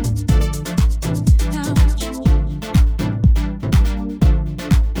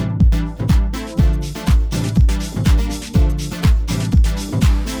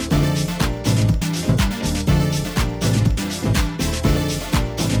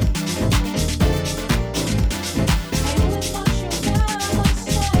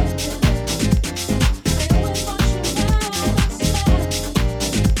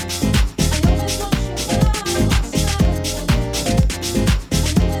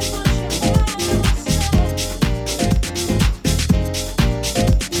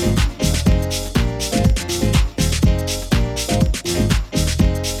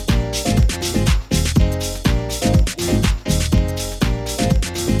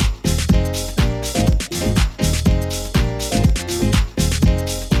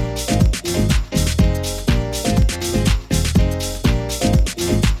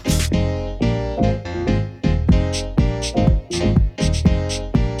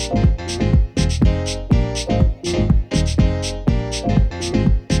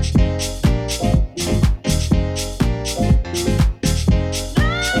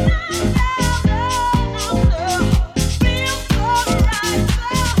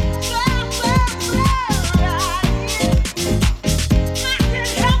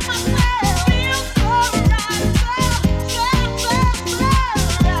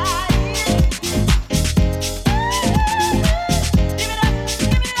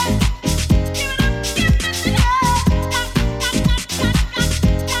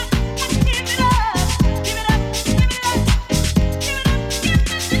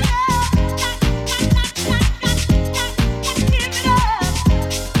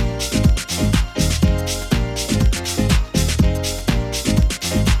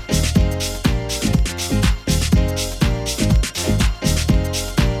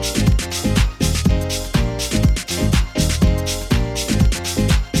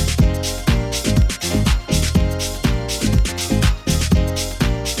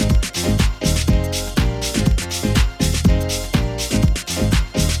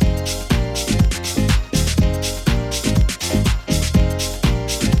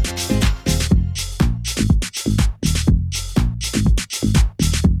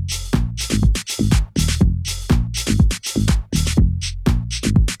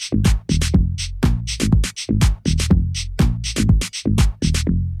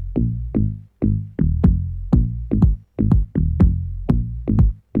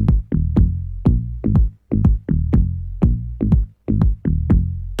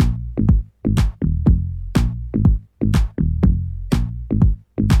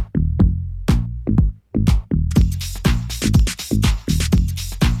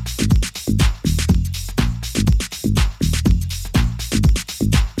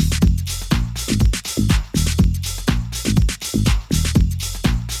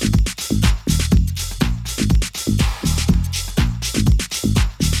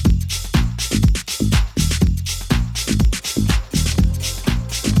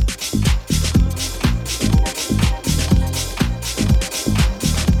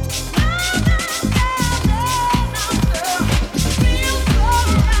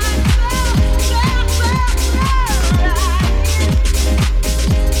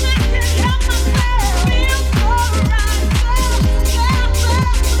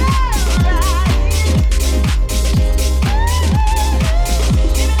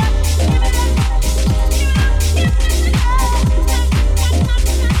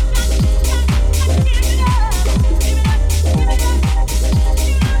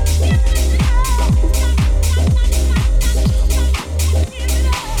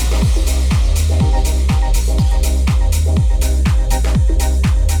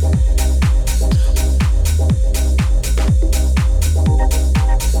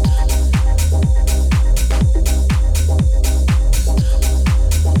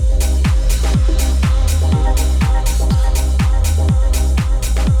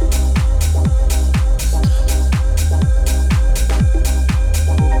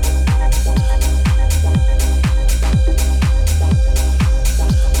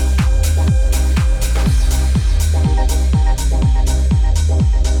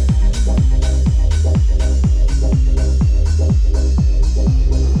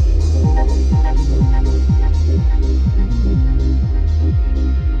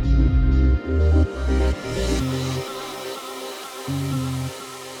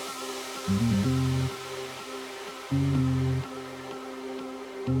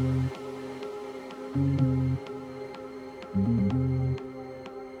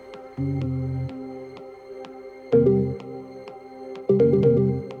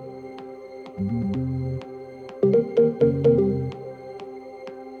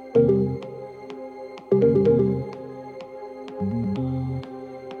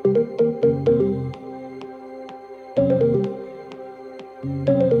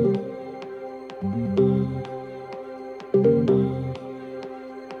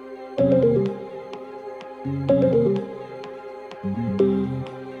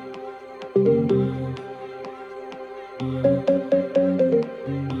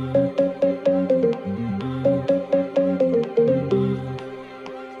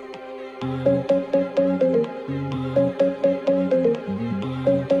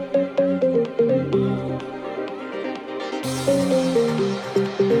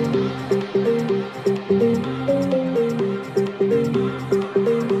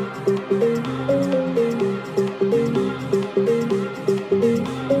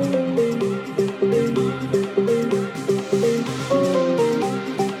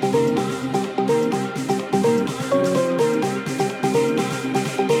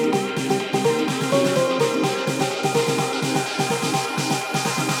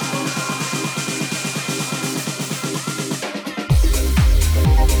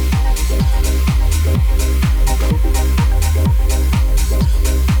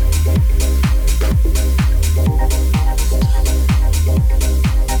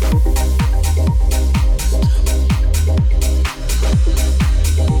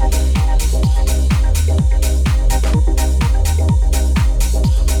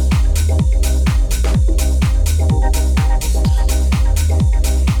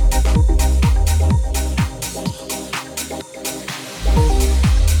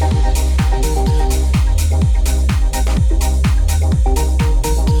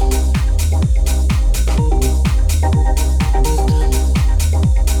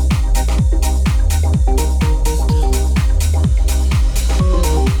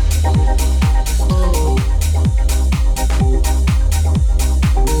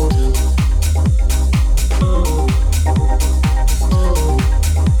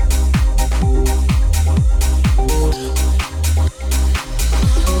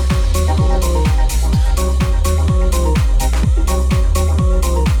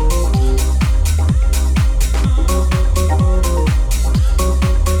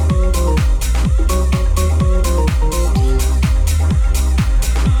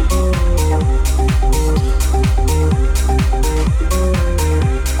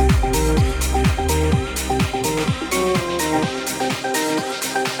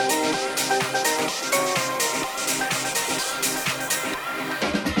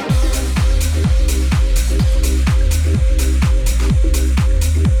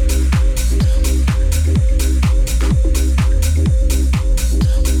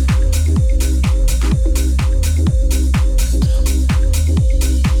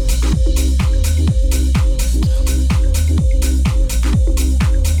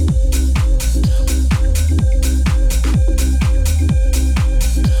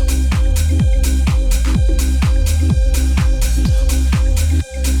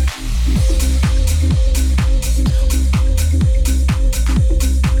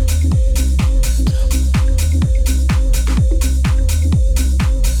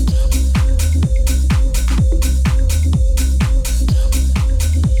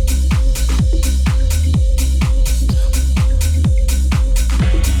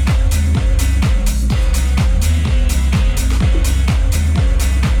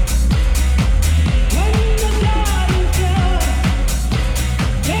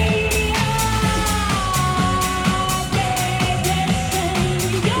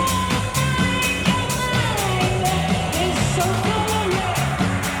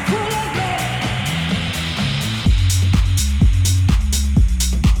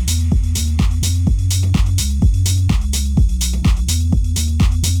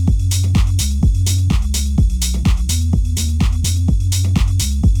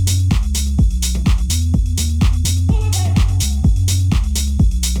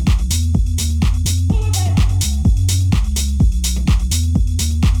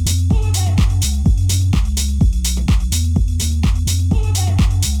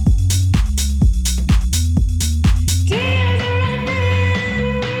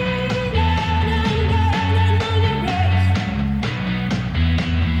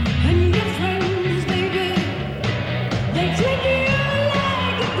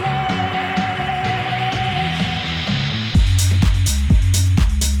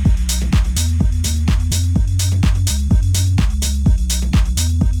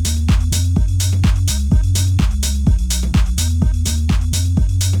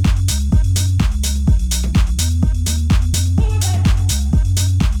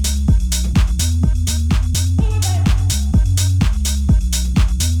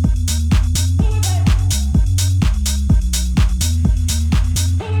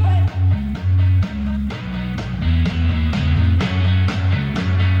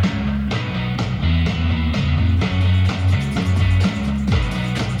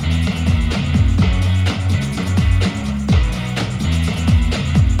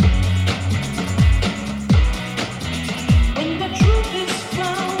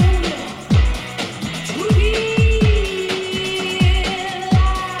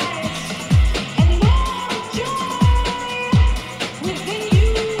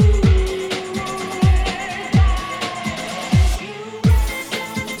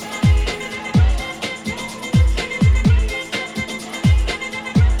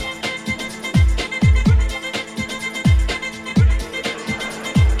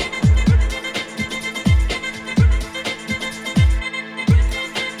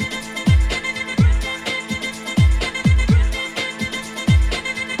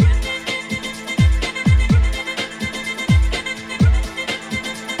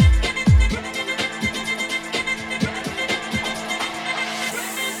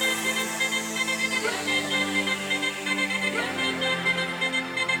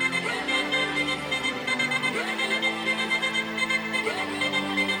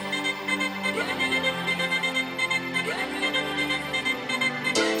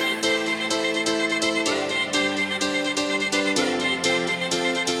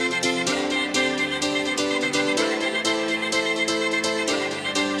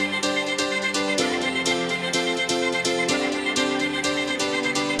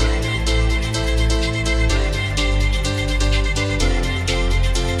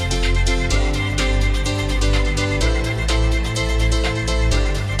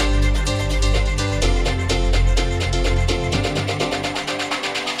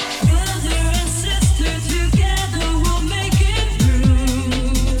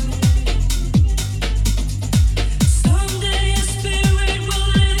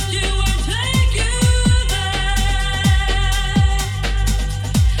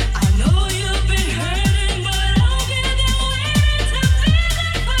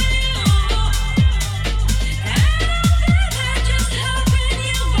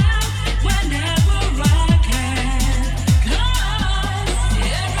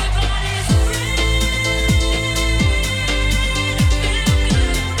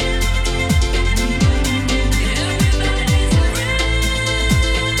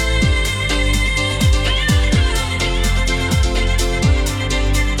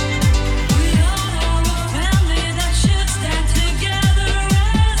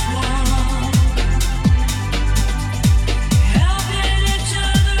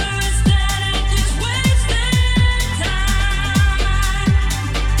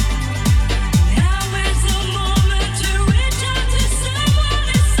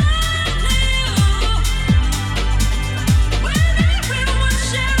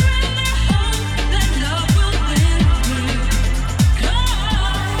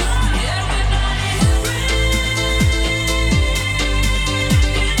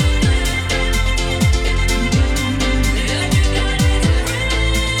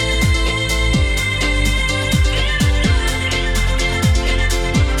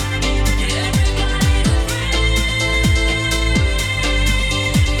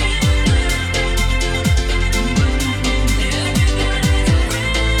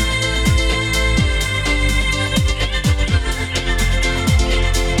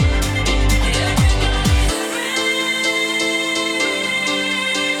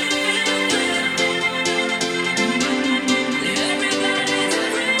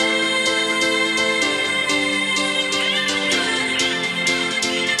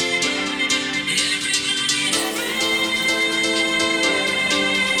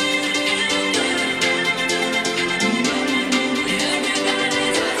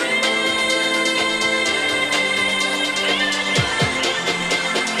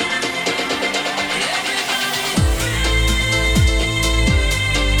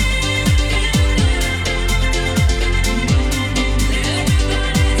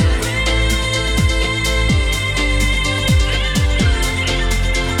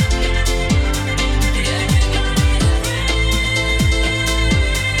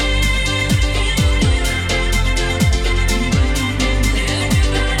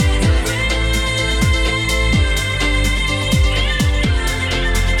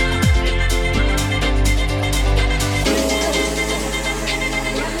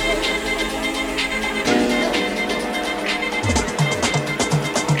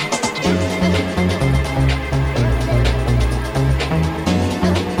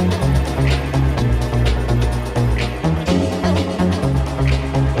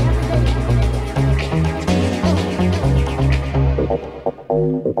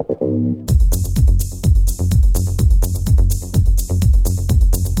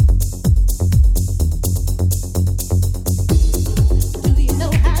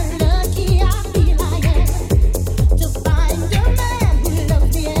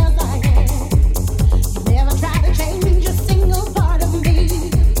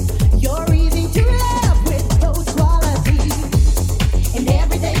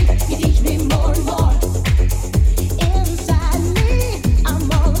 Inside me,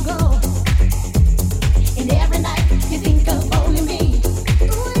 I'm all go.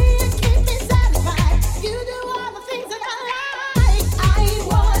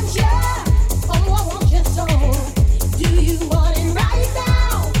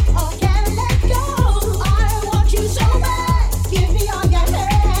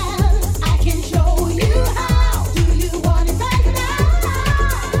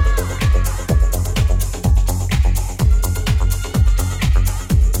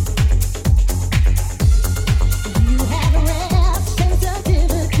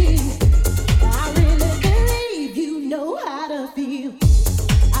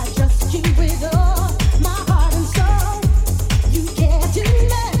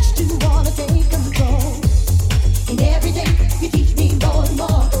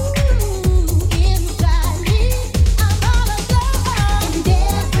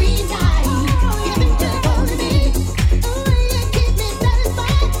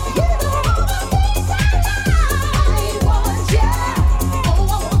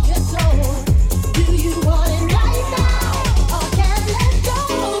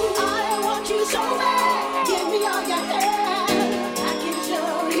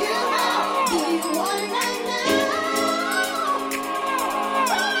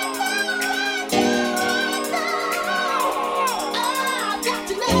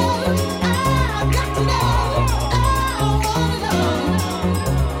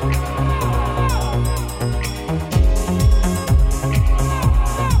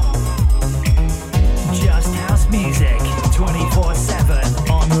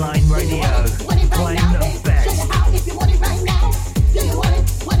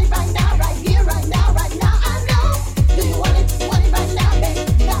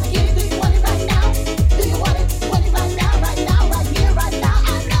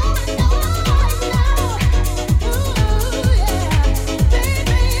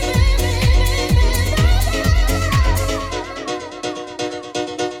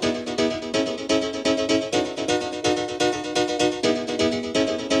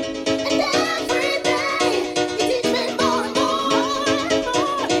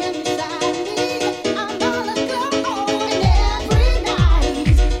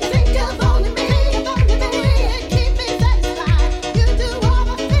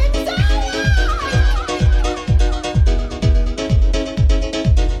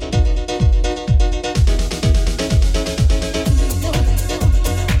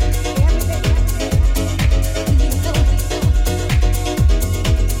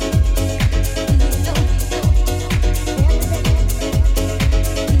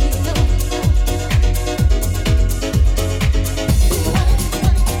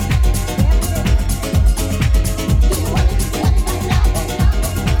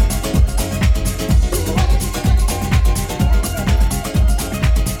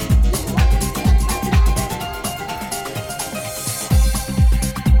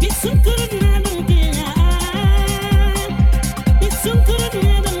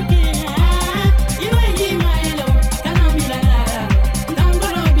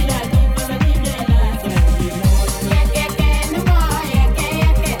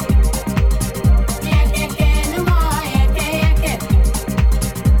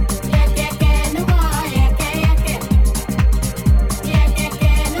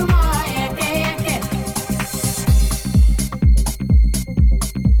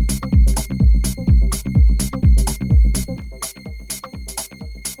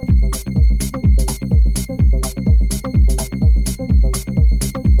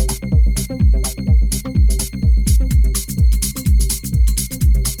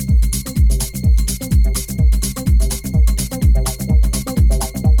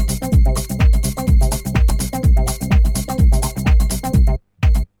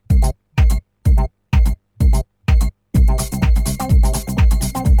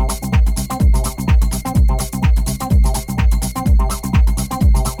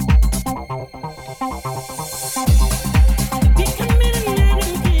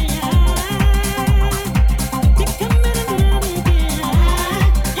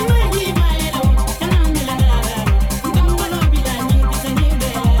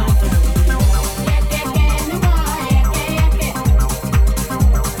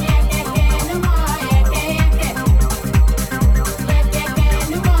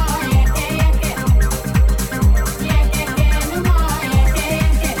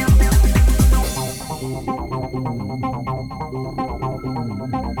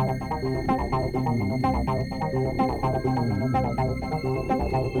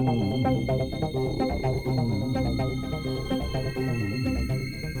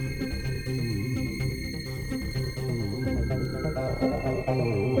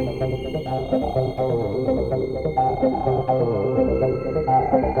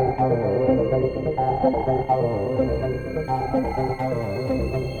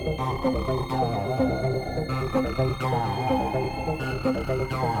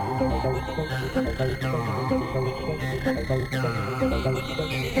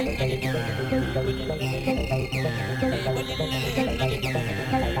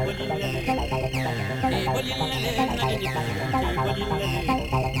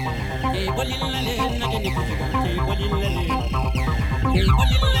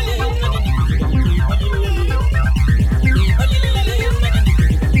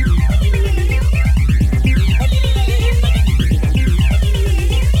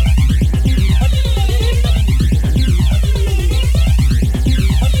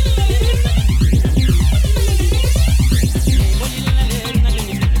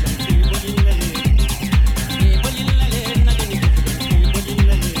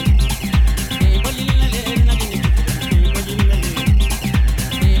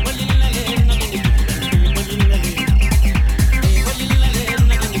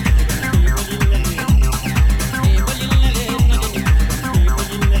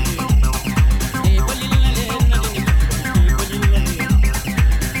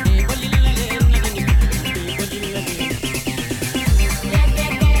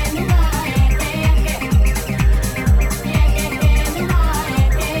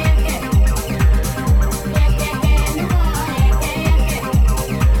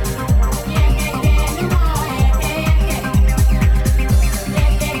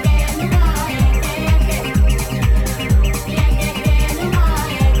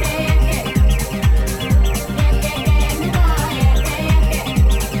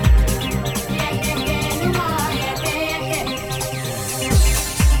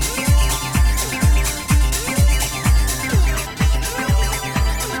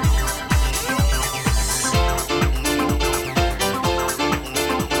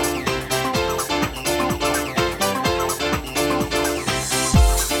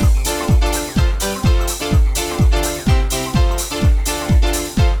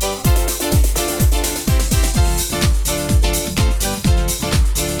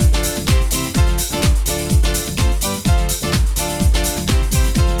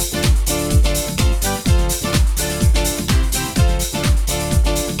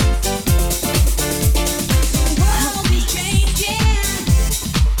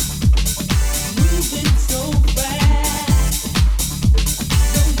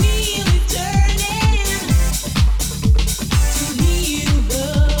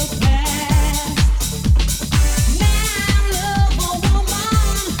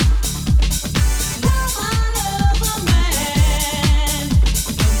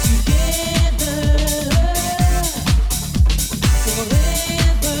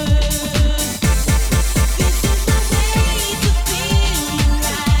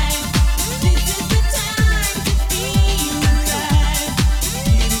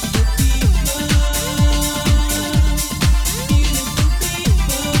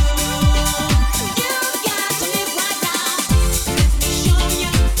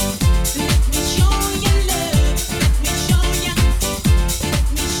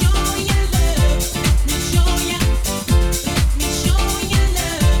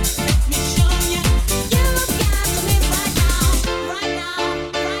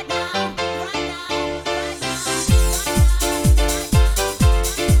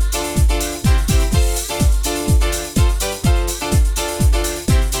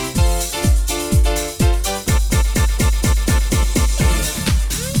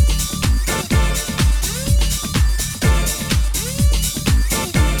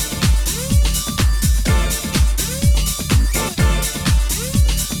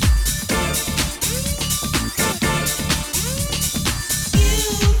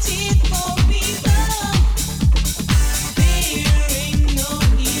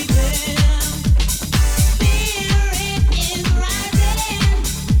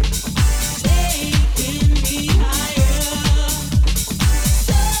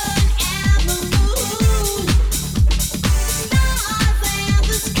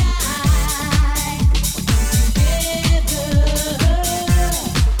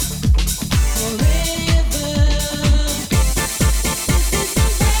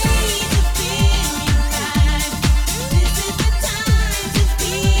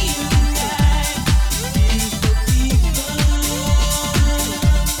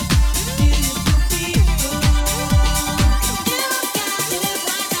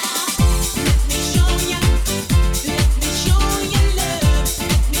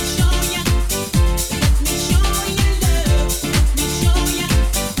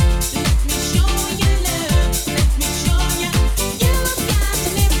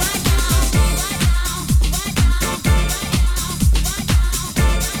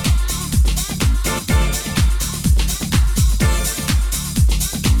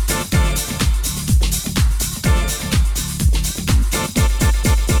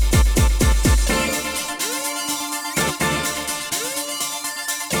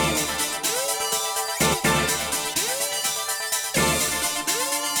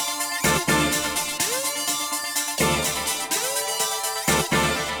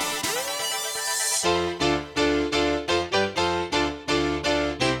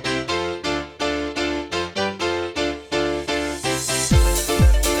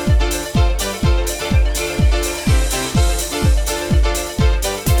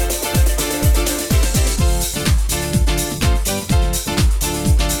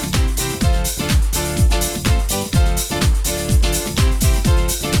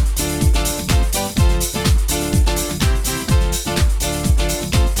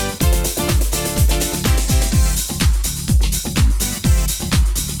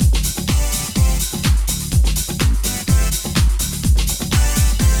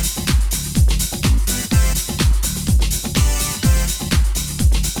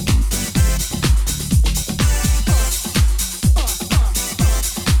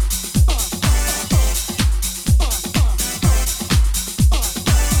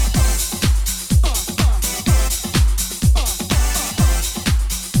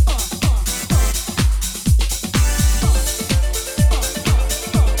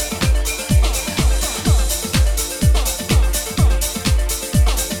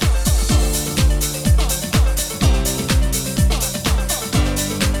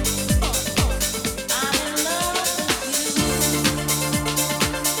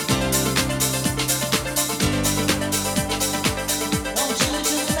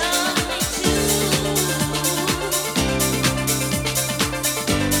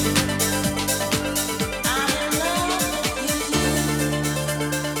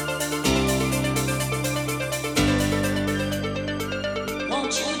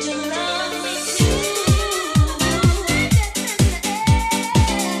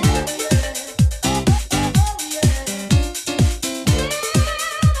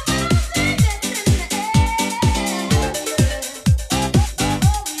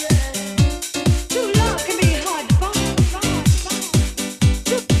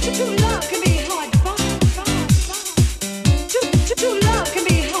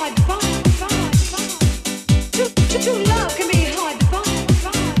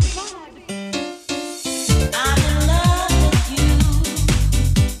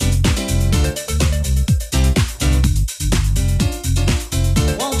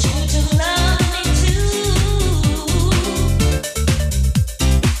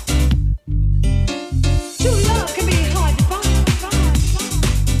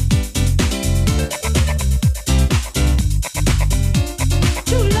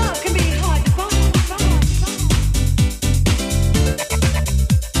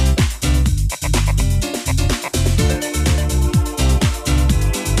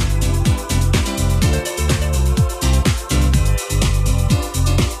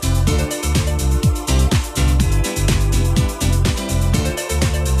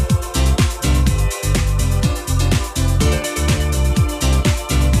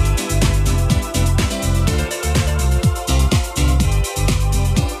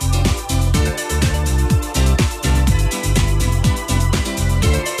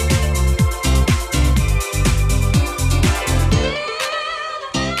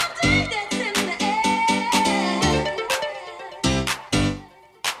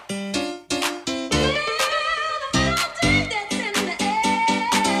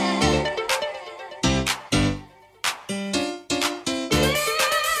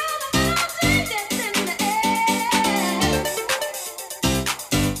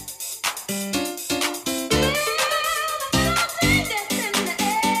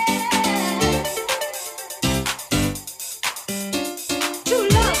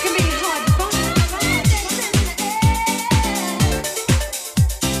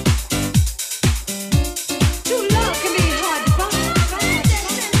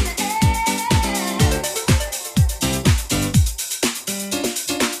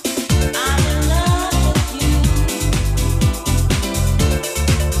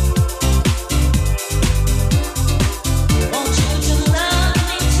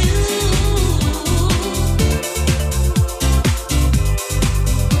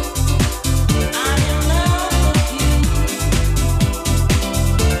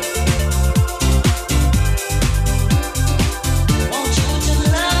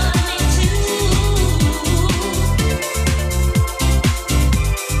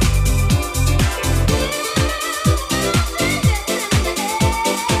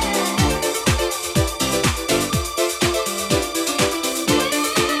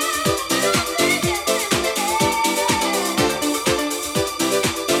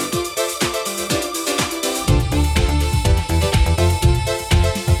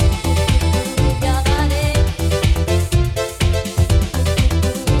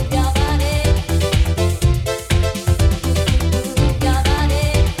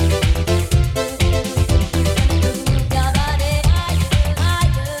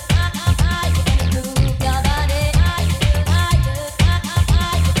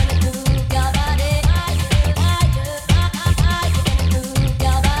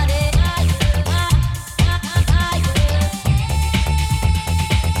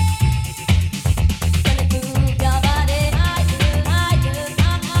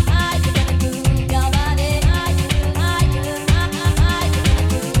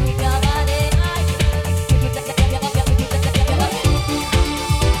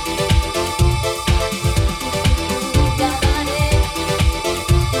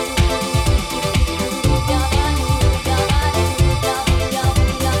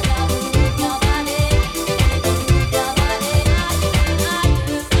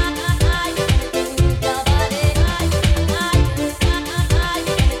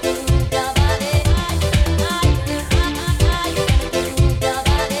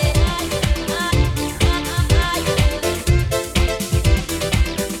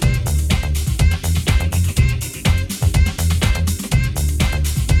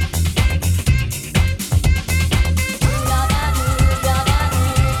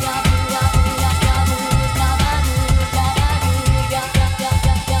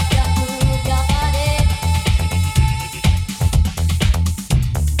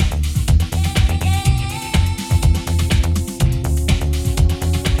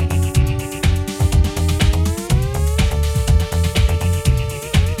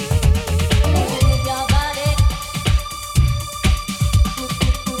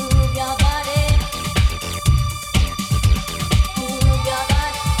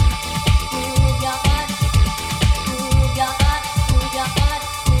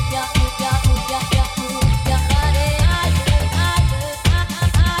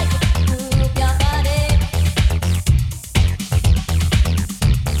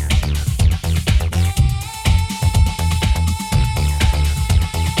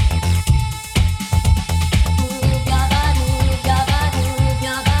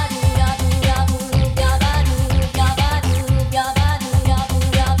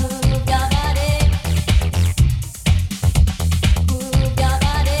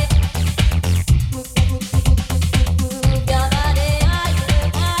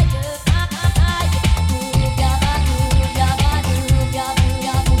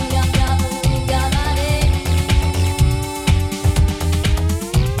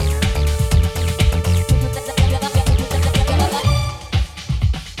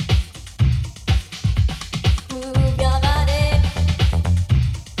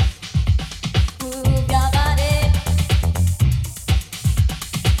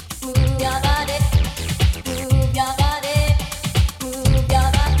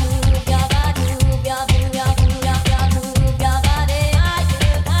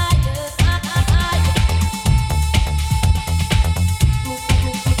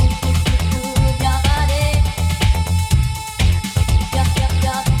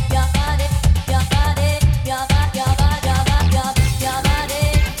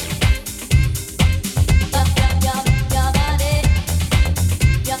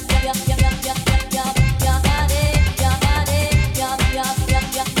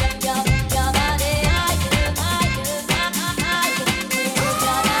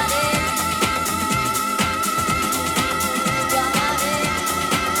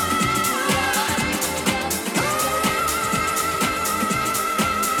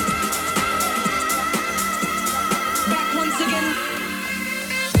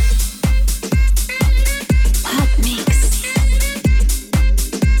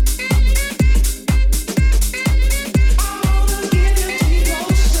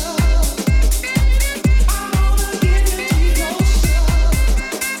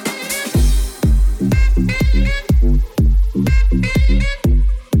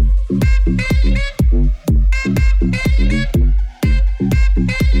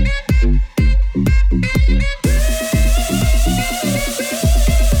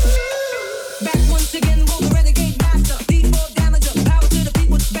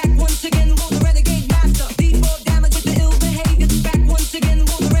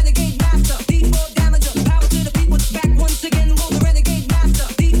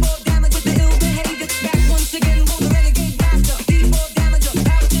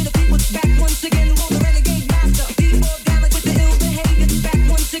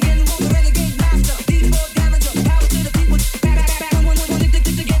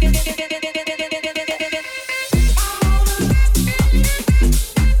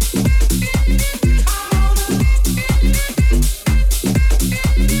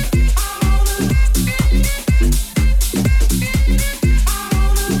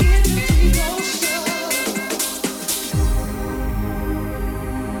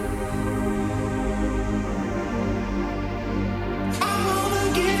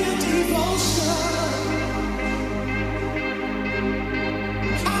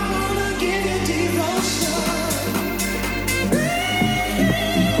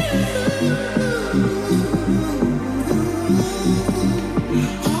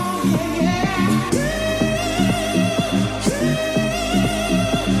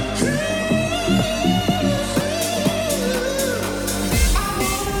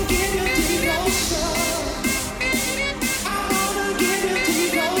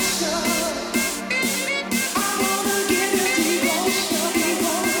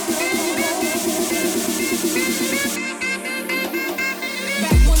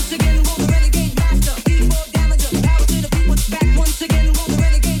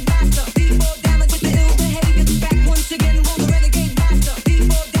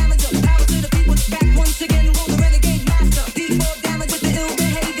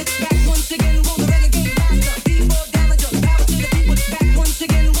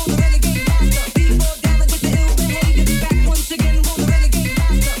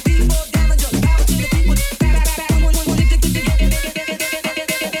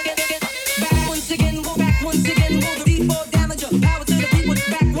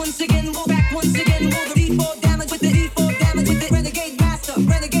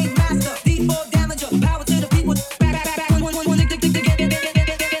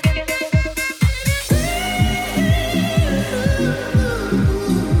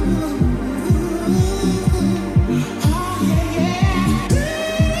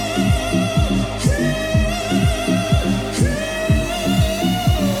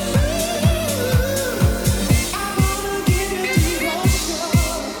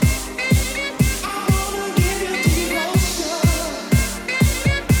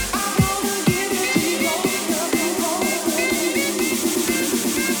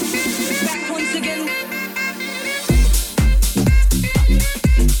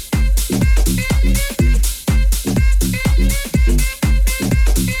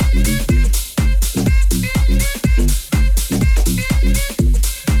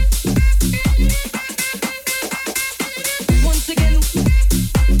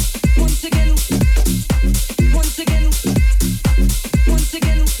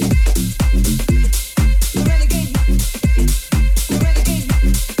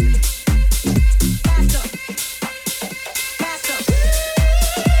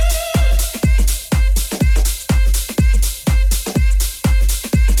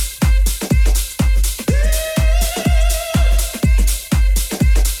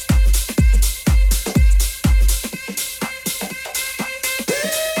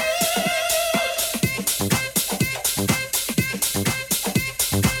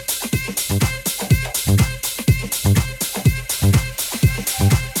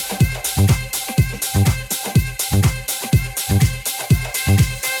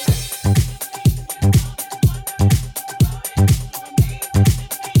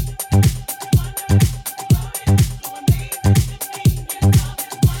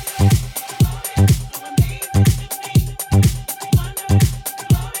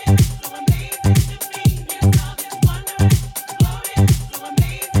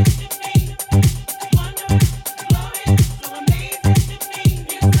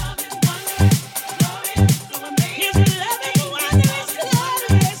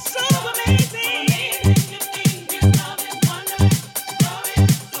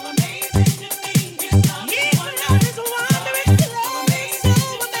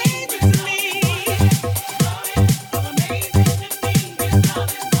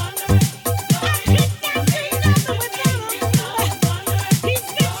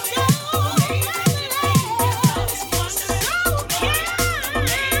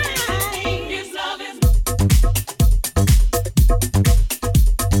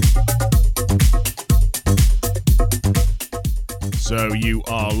 So you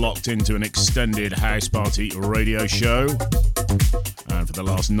are locked into an extended House Party radio show. And for the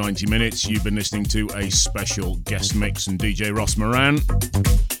last 90 minutes, you've been listening to a special guest mix from DJ Ross Moran.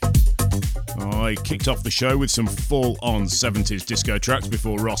 I kicked off the show with some full-on 70s disco tracks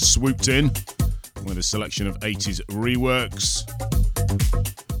before Ross swooped in with a selection of 80s reworks.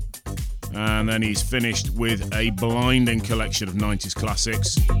 And then he's finished with a blinding collection of 90s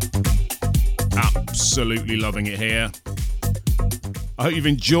classics. Absolutely loving it here. I hope you've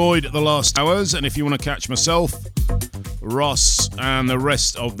enjoyed the last hours, and if you want to catch myself, Ross and the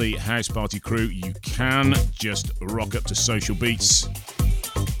rest of the House Party crew, you can just rock up to Social Beats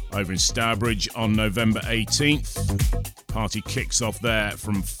over in Stourbridge on November 18th. Party kicks off there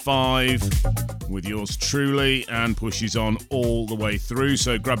from 5 with yours truly and pushes on all the way through,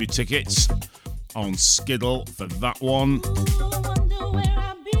 so grab your tickets on Skiddle for that one.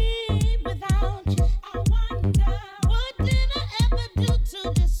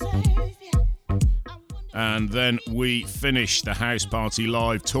 And then we finish the House Party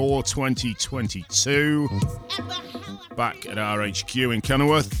Live Tour 2022 back at our HQ in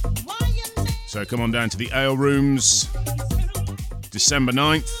Kenilworth. So come on down to the Ale Rooms December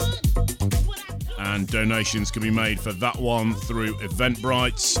 9th, and donations can be made for that one through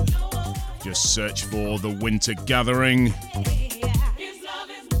Eventbrite. Just search for The Winter Gathering.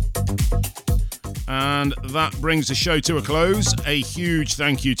 And that brings the show to a close. A huge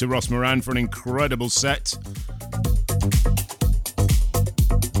thank you to Ross Moran for an incredible set.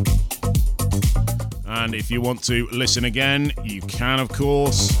 And if you want to listen again, you can, of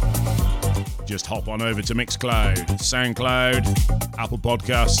course. Just hop on over to Mixcloud, SoundCloud, Apple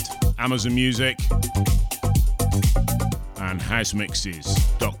Podcast, Amazon Music, and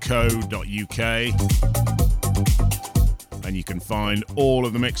housemixes.co.uk. And you can find all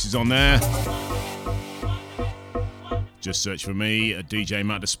of the mixes on there. Just search for me at DJ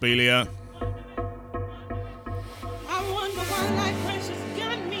Matt Despelia.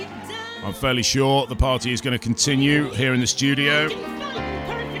 I'm fairly sure the party is going to continue here in the studio.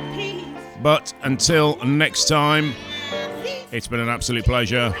 But until next time, it's been an absolute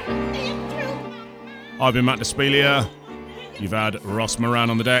pleasure. I've been Matt Despelia. You've had Ross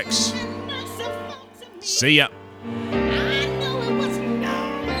Moran on the decks. See ya.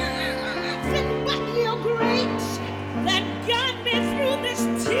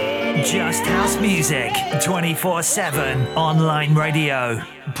 Just house music, 24/7 online radio,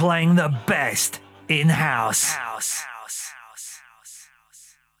 playing the best in house.